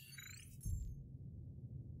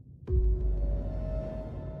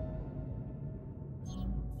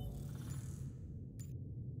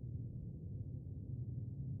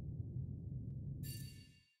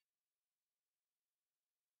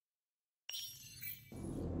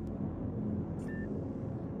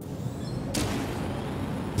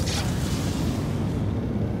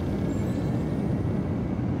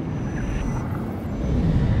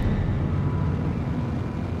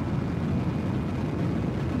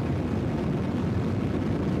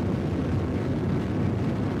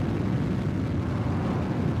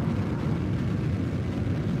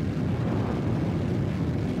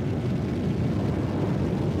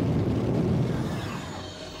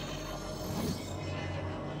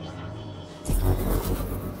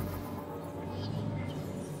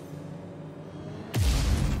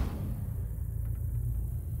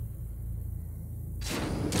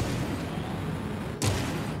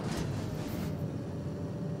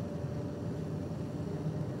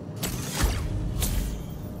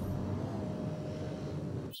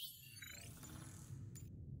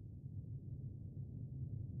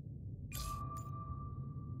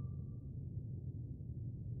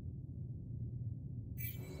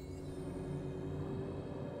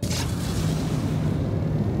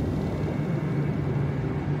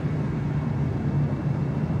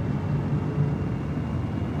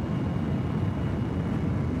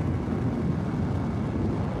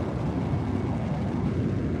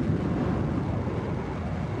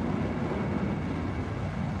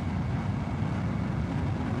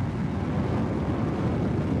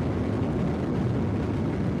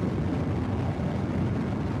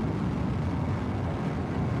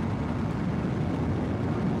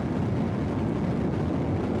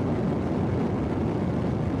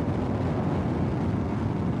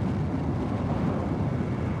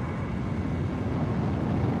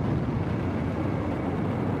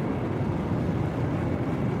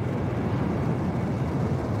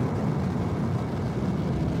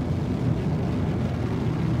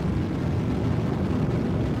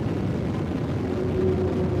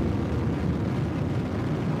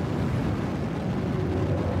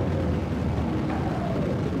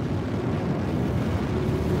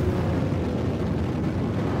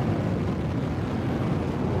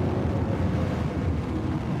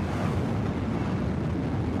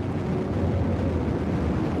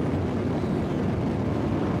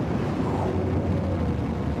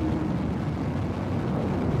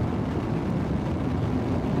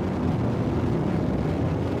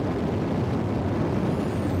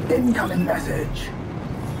 Incoming message.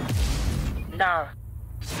 Nara.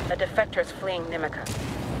 A defector is fleeing Nimica,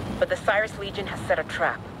 but the Cyrus Legion has set a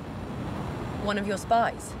trap. One of your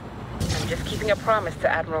spies? I'm just keeping a promise to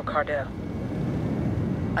Admiral Cardell.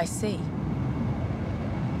 I see.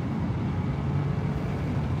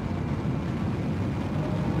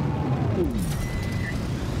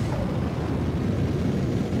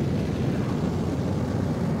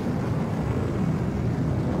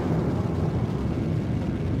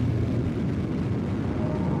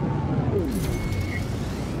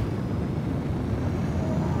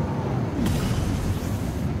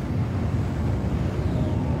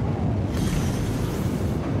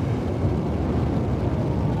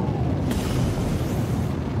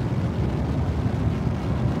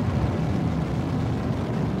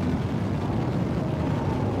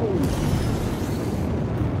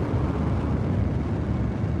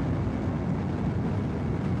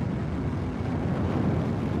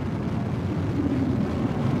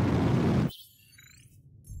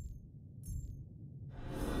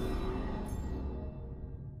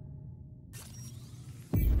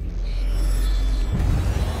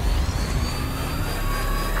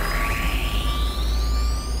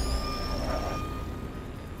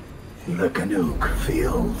 The Canuck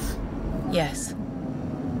fields. Yes.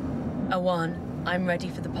 Awan, I'm ready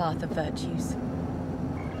for the path of virtues.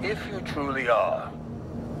 If you truly are,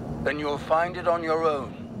 then you'll find it on your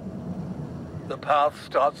own. The path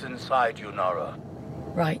starts inside you, Nara.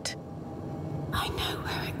 Right. I know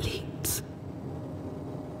where it leads.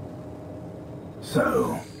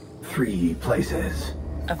 So, 3 places.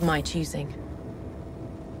 Of my choosing.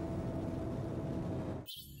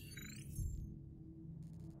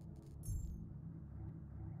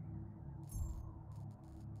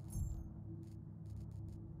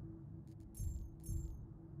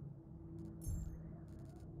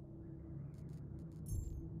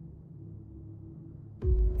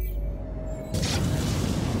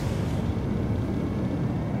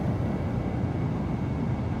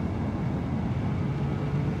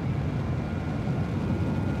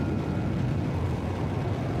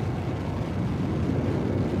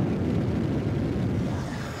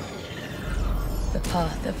 The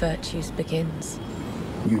path of virtues begins.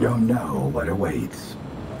 You don't know what awaits.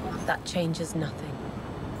 That changes nothing.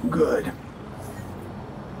 Good.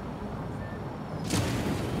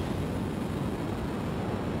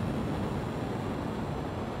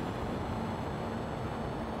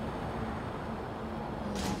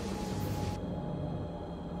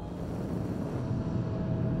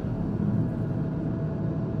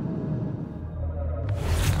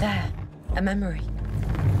 There. A memory.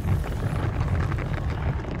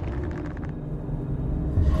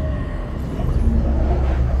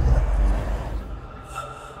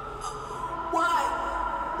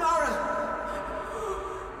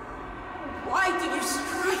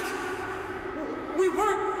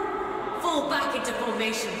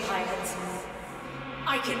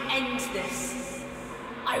 I can end this.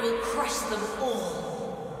 I will crush them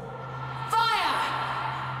all. Fire!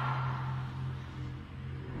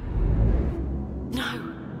 No.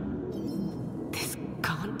 This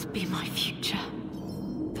can't be my future.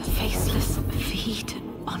 The Faceless feed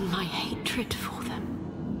on my hatred for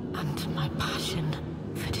them, and my passion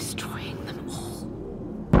for destroying them all.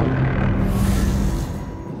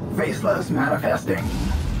 Faceless manifesting.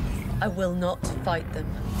 I will not fight them,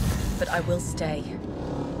 but I will stay.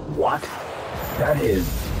 What? That is...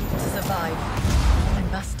 To survive, I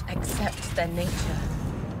must accept their nature.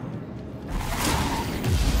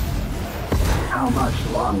 How much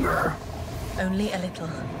longer? Only a little.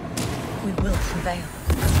 We will prevail.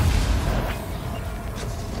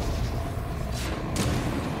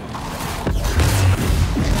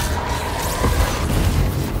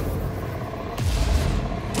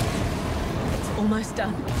 It's almost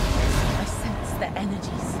done. I sense their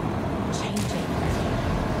energies changing.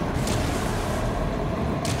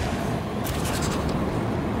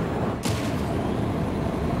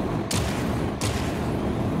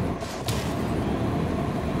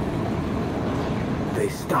 They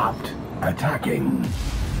stopped attacking.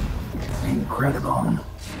 Incredible.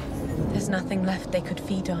 There's nothing left they could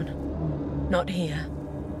feed on. Not here.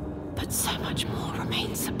 But so much more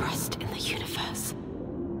remains suppressed in the universe.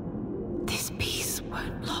 This peace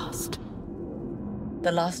won't last.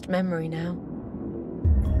 The last memory now.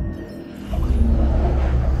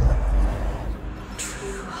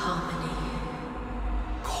 True harmony.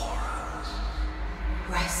 Chorus.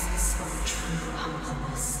 Rests on true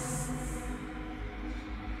humbleness.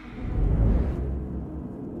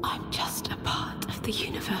 I'm just a part of the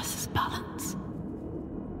universe's balance.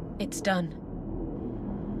 It's done.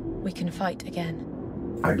 We can fight again.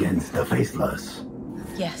 Against the Faceless.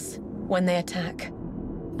 Yes, when they attack.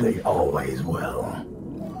 They always will.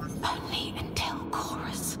 Only until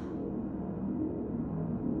Chorus.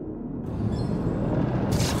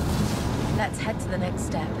 Let's head to the next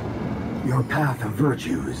step. Your path of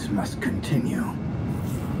virtues must continue.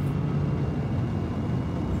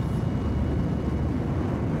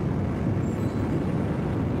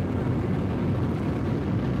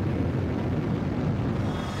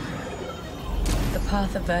 The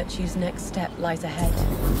path of virtue's next step lies ahead.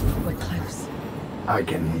 We're close. I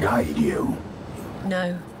can guide you.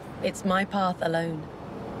 No, it's my path alone.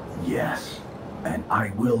 Yes, and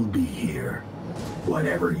I will be here,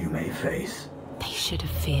 whatever you may face. They should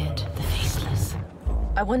have feared the Faceless.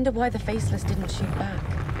 I wonder why the Faceless didn't shoot back.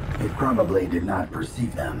 It probably did not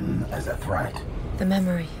perceive them as a threat. The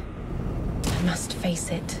memory. I must face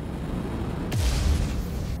it.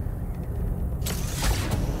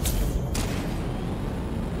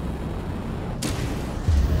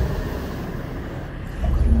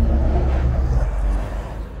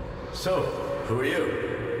 So, who are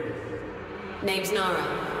you? Name's Nara.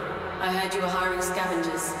 I heard you were hiring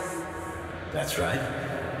scavengers. That's right.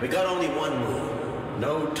 We got only one rule.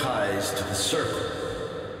 No ties to the Circle.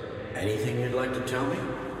 Anything you'd like to tell me?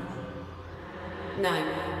 No.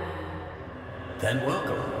 Then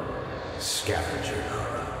welcome, Scavenger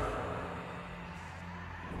Nara.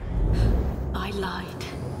 I lied,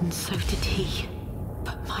 and so did he.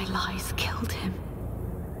 But my lies killed him.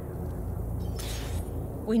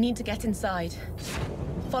 We need to get inside.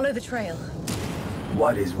 Follow the trail.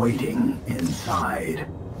 What is waiting inside?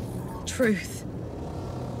 Truth.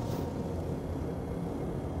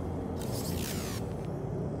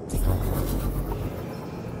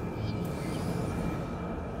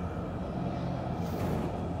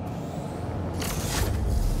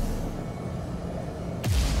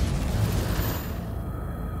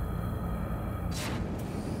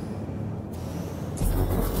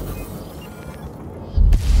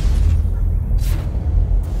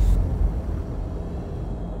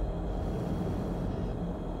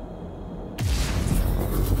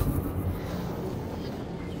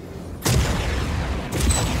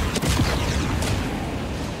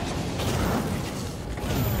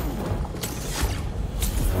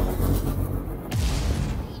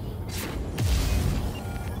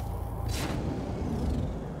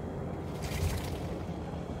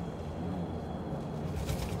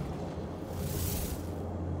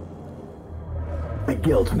 A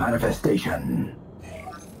guilt manifestation.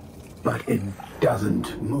 But it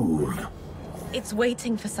doesn't move. It's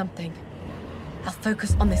waiting for something. I'll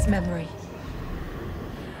focus on this memory.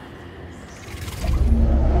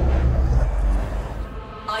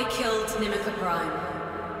 I killed Nimica Prime.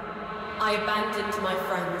 I abandoned my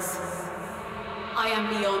friends. I am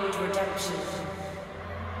beyond redemption.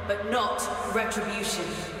 But not retribution.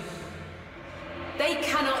 They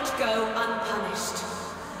cannot go unpunished.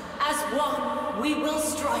 As one, we will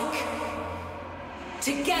strike.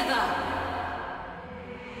 Together.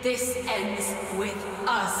 This ends with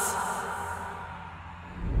us.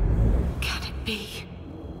 Can it be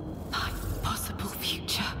my possible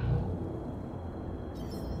future?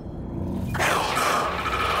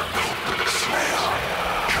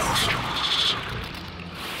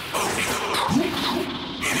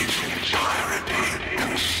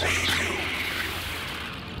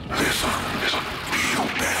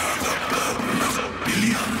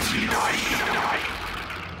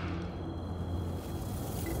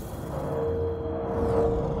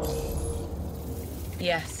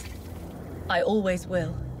 Yes. I always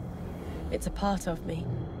will. It's a part of me.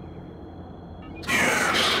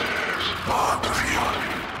 Part of you.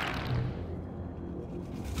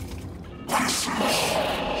 Once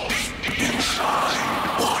more, deep inside,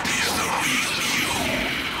 what is the real you?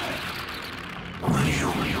 Will you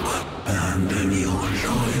abandon your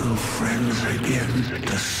loyal friends again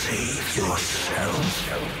to save yourself?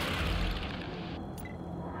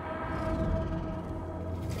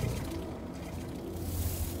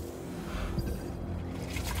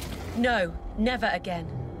 No, never again.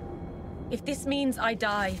 If this means I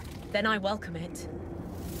die, then I welcome it.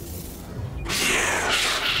 Yes.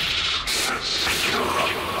 Secure,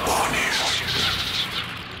 honest.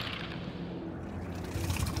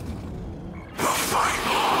 The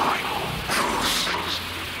final truth.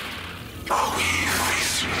 Are we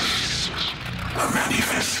faceless? A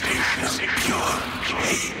manifestation of pure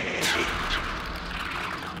hate.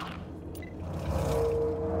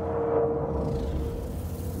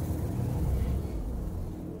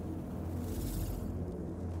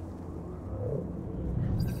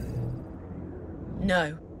 No.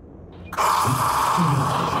 And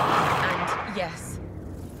yes,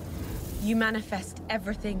 You manifest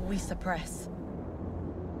everything we suppress.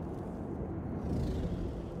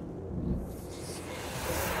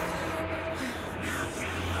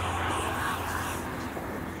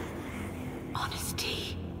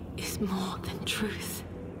 Honesty is more than truth.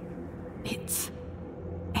 It's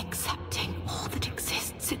accepting all that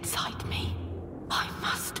exists inside me. I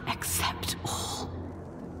must accept all.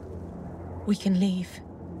 We can leave.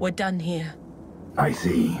 We're done here. I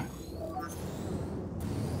see.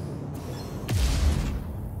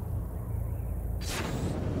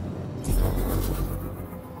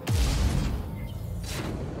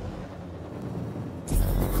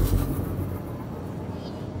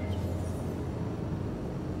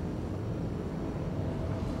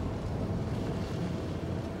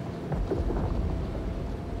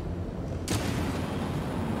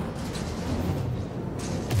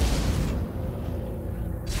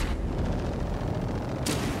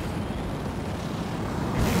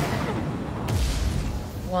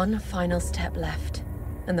 One final step left,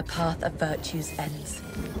 and the path of virtues ends.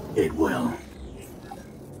 It will.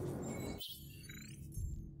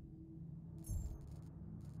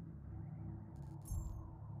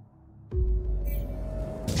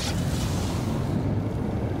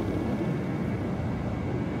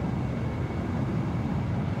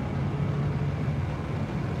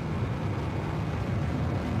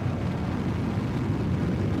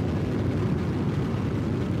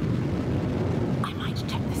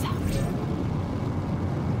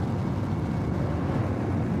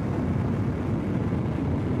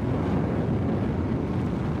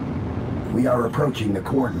 We are approaching the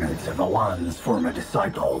coordinates of Alan's former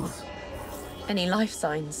disciples. Any life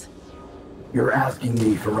signs? You're asking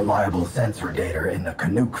me for reliable sensor data in the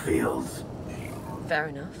Canuck fields. Fair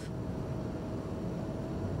enough.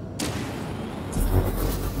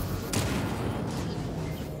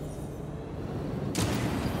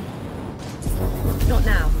 Not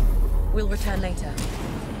now. We'll return later.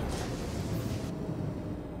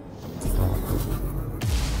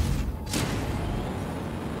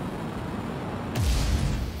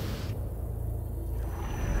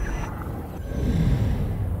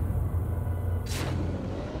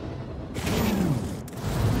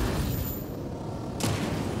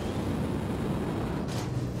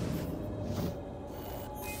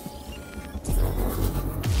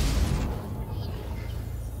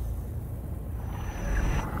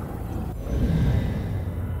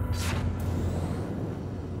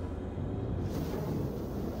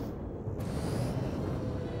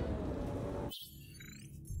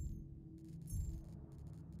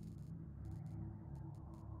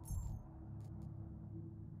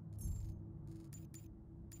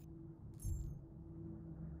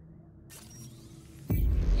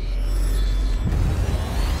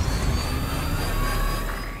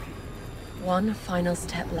 One final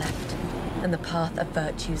step left, and the path of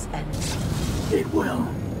virtues ends. It will.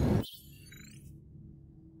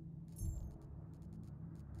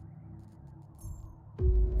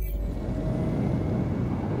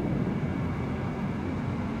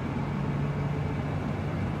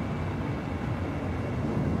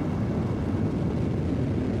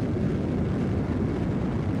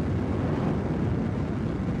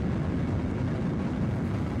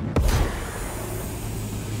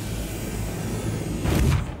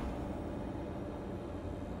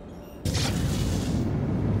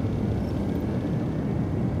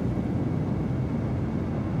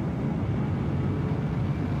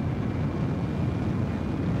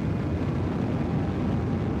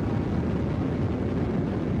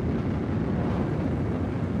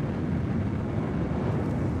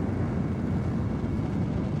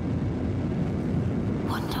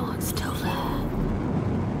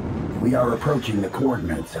 We are approaching the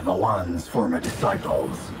coordinates of Alan's former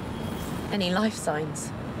disciples. Any life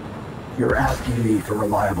signs? You're asking me for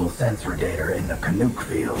reliable sensor data in the Canuck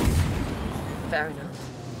fields. Fair enough.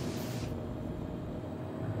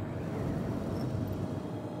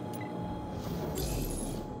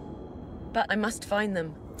 But I must find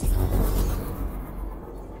them.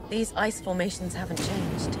 These ice formations haven't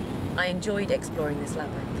changed. I enjoyed exploring this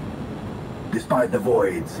labyrinth. Despite the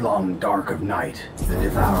void's long dark of night that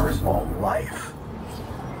devours all life.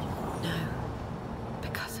 No,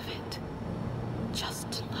 because of it.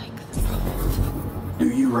 Just like the prophet. Do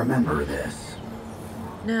you remember this?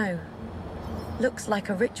 No. Looks like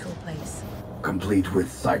a ritual place. Complete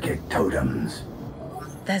with psychic totems.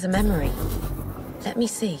 There's a memory. Let me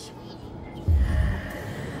see.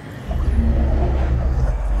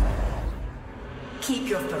 Keep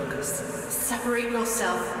your focus. Separate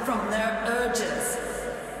yourself from their urges.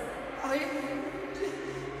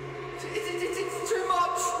 It's too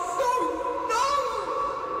much. No! No!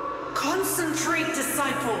 Concentrate,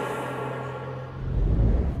 disciple!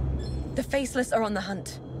 The Faceless are on the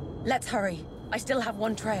hunt. Let's hurry. I still have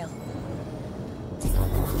one trail.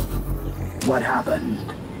 What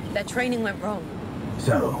happened? Their training went wrong.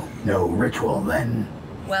 So, no ritual then?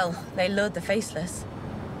 Well, they lured the Faceless.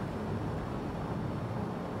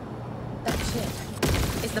 That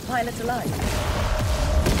ship. Is the pilot alive?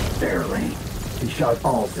 Barely. He shut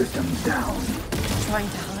all systems down. Trying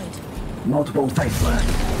to hide. Multiple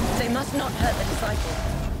Faceless. They must not hurt the disciple.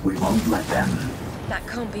 We won't let them. That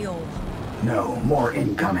can't be all. No, more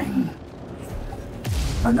incoming.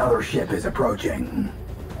 Another ship is approaching.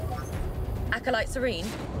 Acolyte Serene?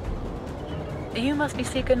 You must be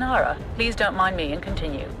Seeker Nara. Please don't mind me and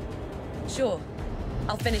continue. Sure.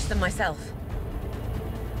 I'll finish them myself.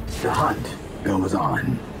 The hunt goes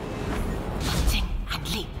on. Hunting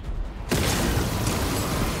and leap.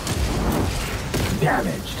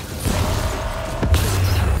 Damaged.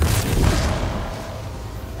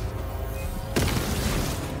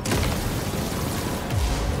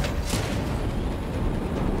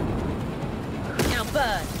 Now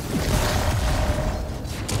burn.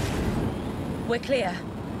 We're clear.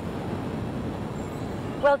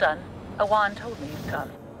 Well done. Awan told me you'd come.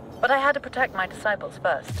 But I had to protect my disciples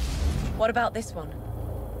first. What about this one?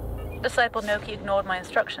 Disciple Noki ignored my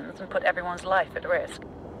instructions and put everyone's life at risk.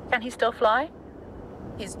 Can he still fly?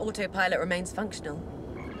 His autopilot remains functional.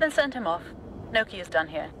 Then send him off. Noki is done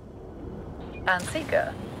here. And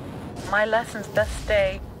Seeker, my lessons best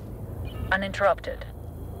stay uninterrupted.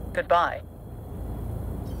 Goodbye.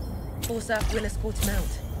 Forcer will escort him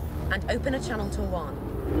out. And open a channel to Awan.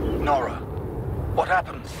 Nara, what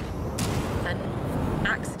happened? An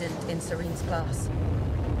accident in Serene's class.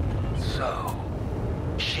 So,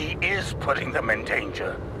 she is putting them in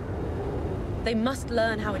danger. They must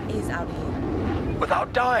learn how it is out here.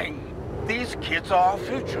 Without dying. These kids are our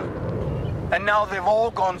future. And now they've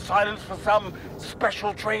all gone silent for some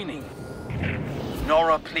special training.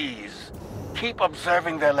 Nora, please, keep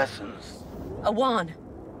observing their lessons. Awan!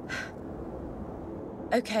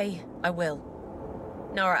 Okay, I will.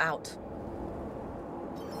 Nara out.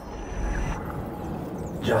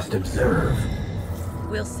 Just observe.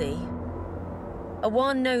 We'll see.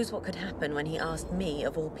 Awan knows what could happen when he asked me,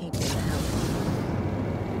 of all people, to help.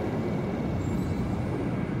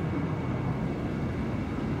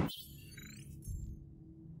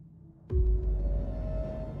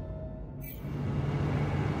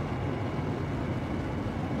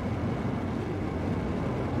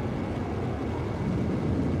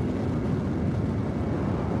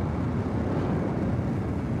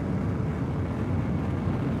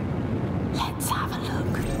 Let's have a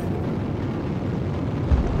look.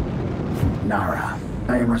 Nara,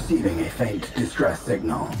 I am receiving a faint distress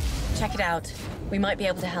signal. Check it out. We might be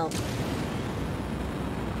able to help.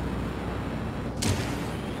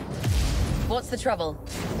 What's the trouble?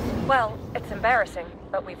 Well, it's embarrassing,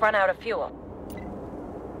 but we've run out of fuel.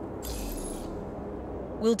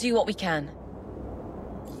 We'll do what we can.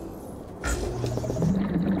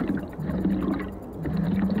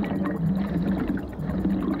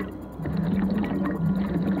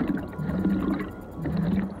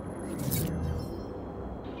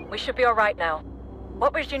 We should be all right now.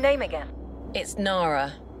 What was your name again? It's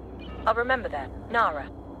Nara. I'll remember that. Nara.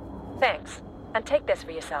 Thanks. And take this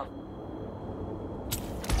for yourself.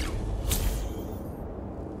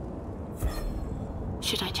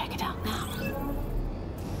 Should I check it out now?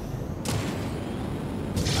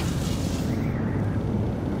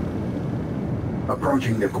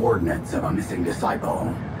 Approaching the coordinates of a missing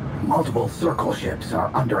disciple. Multiple circle ships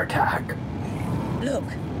are under attack. Look,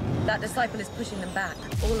 that disciple is pushing them back,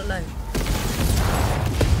 all alone.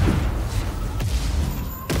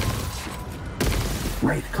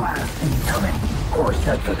 Wraith class incoming. Course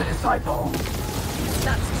set for the disciple.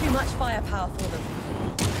 That's too much firepower for them.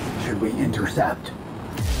 Should we intercept?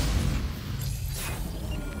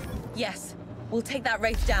 Yes, we'll take that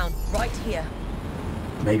Wraith down, right here.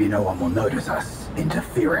 Maybe no one will notice us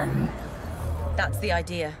interfering. That's the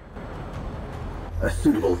idea. A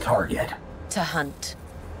suitable target. To hunt.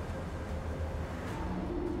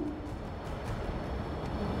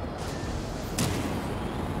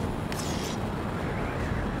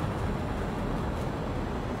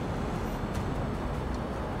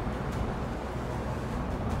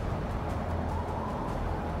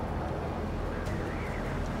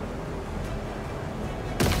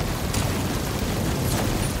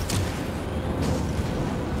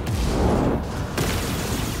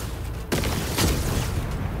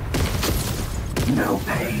 No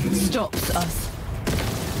pain. Stops us.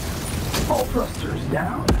 All thrusters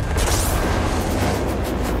down.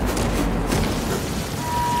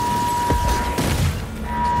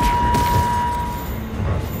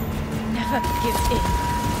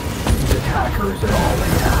 Curse it all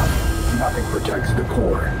they have. Nothing protects the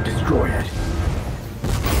core. Destroy it.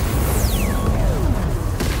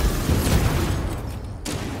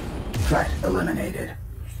 Threat eliminated.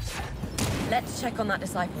 Let's check on that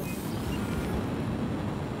disciple.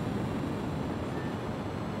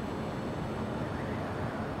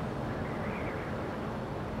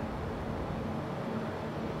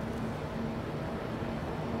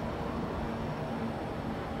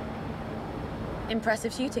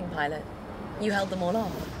 Impressive shooting, pilot. You held them all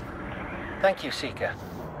off. Thank you, Seeker.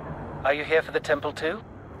 Are you here for the temple too?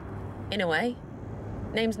 In a way.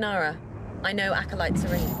 Name's Nara. I know Acolyte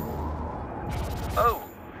Serene. Oh,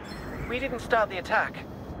 we didn't start the attack.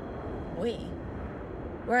 We?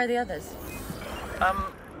 Where are the others?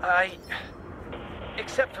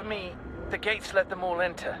 Except for me, the gates let them all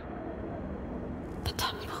enter. The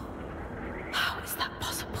temple? How is that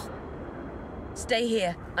possible? Stay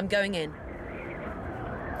here. I'm going in.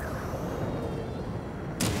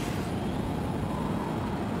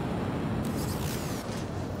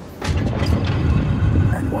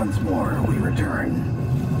 And once more, we return.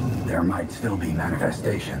 There might still be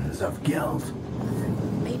manifestations of guilt.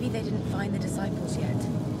 Maybe they didn't find the disciples yet.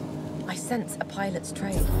 I sense a pilot's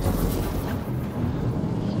trail.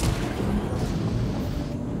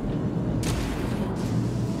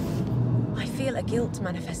 I feel a guilt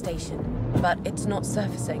manifestation, but it's not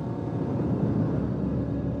surfacing.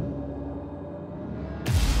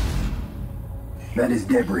 That is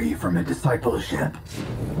debris from a discipleship.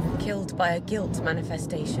 Killed by a guilt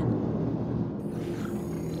manifestation.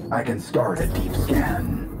 I can start a deep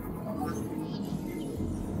scan.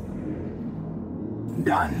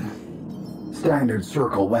 Done. Standard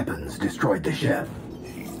circle weapons destroyed the ship.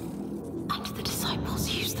 And the disciples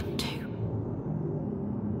used them too.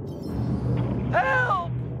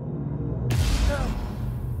 Help! No.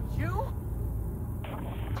 You?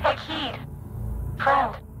 Take heed.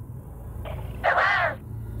 Friend. Beware!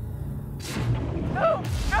 No!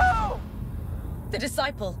 No! The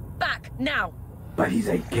disciple! Back, now! But he's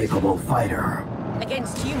a capable fighter.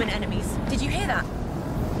 Against human enemies. Did you hear that?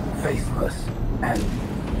 Faceless. And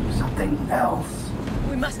something else.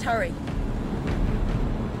 We must hurry.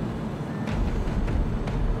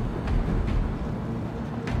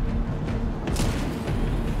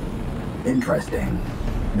 Interesting.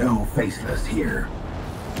 No Faceless here.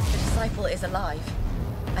 The disciple is alive.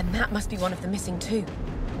 And that must be one of the missing too.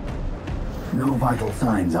 No vital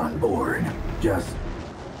signs on board. Just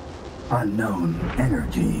unknown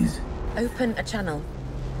energies. Open a channel.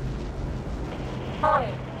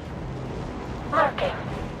 Boy. Lurking.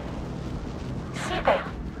 Seeping.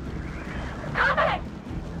 Coming!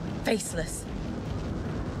 Faceless.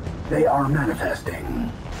 They are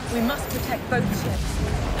manifesting. We must protect both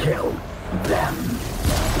ships. Kill them.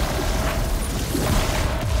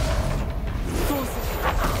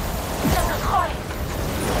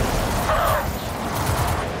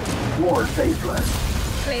 More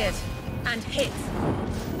Faceless. Cleared. And hit.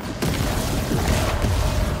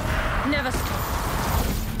 Never stop.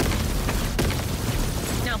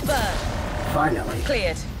 Now burn. Finally.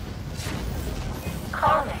 Cleared.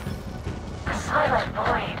 Calming. A silent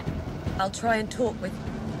void. I'll try and talk with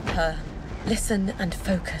her. Listen and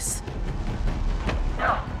focus.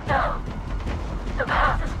 No, no. The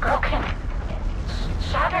path is broken.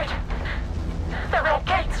 Shattered. The red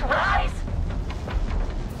gates rise.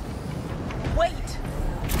 Wait!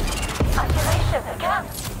 Population again.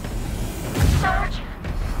 Surge!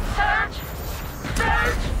 Surge!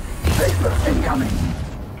 Surge! Faceless incoming.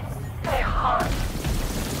 They haunt.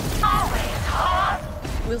 Always haunt.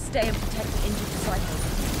 We'll stay and protect the injured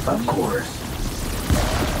disciples. Of course.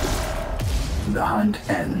 The hunt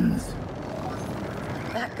ends.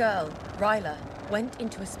 That girl, Ryla, went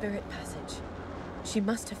into a spirit passage. She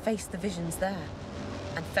must have faced the visions there.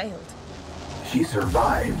 And failed. She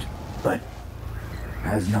survived, but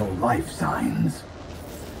has no life signs.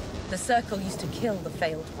 The Circle used to kill the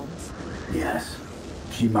failed ones. Yes.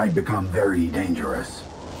 She might become very dangerous.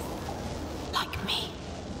 Like me.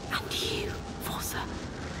 And you, Forza.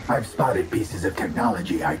 I've spotted pieces of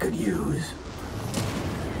technology I could use.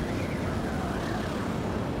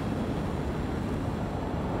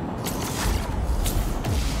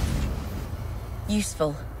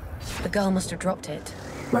 Useful. The girl must have dropped it.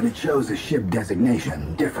 But it shows a ship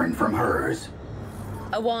designation different from hers.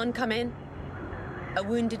 Awan, come in. A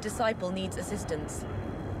wounded disciple needs assistance.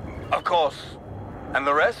 Of course. And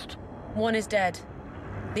the rest? One is dead.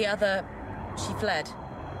 The other, she fled.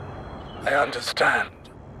 I understand.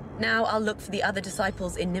 Now I'll look for the other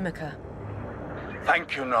disciples in Nimica.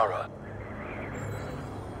 Thank you, Nara.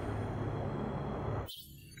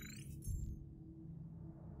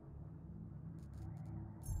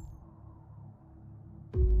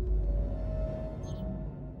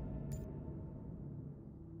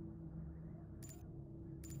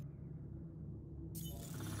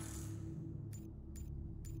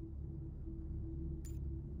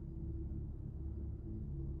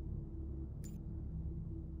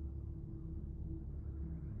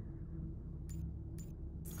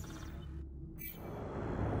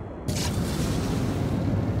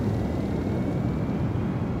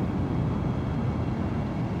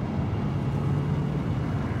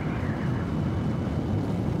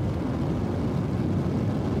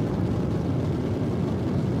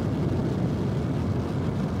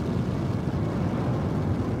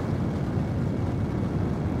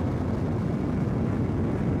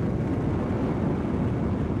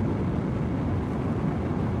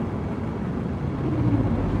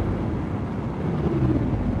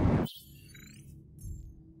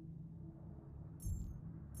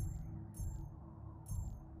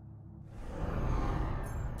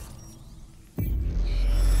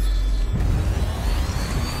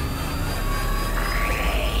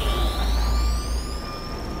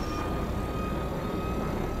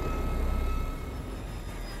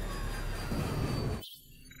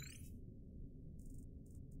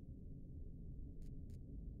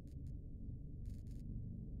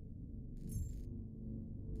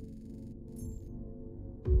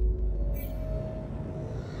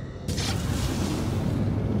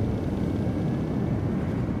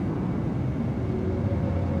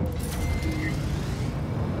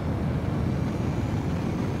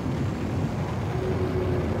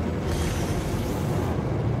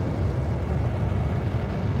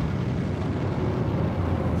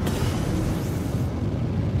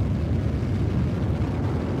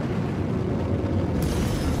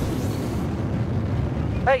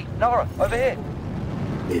 Hey, Nara, over here.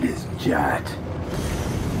 It is Jet.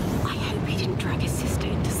 I hope he didn't drag his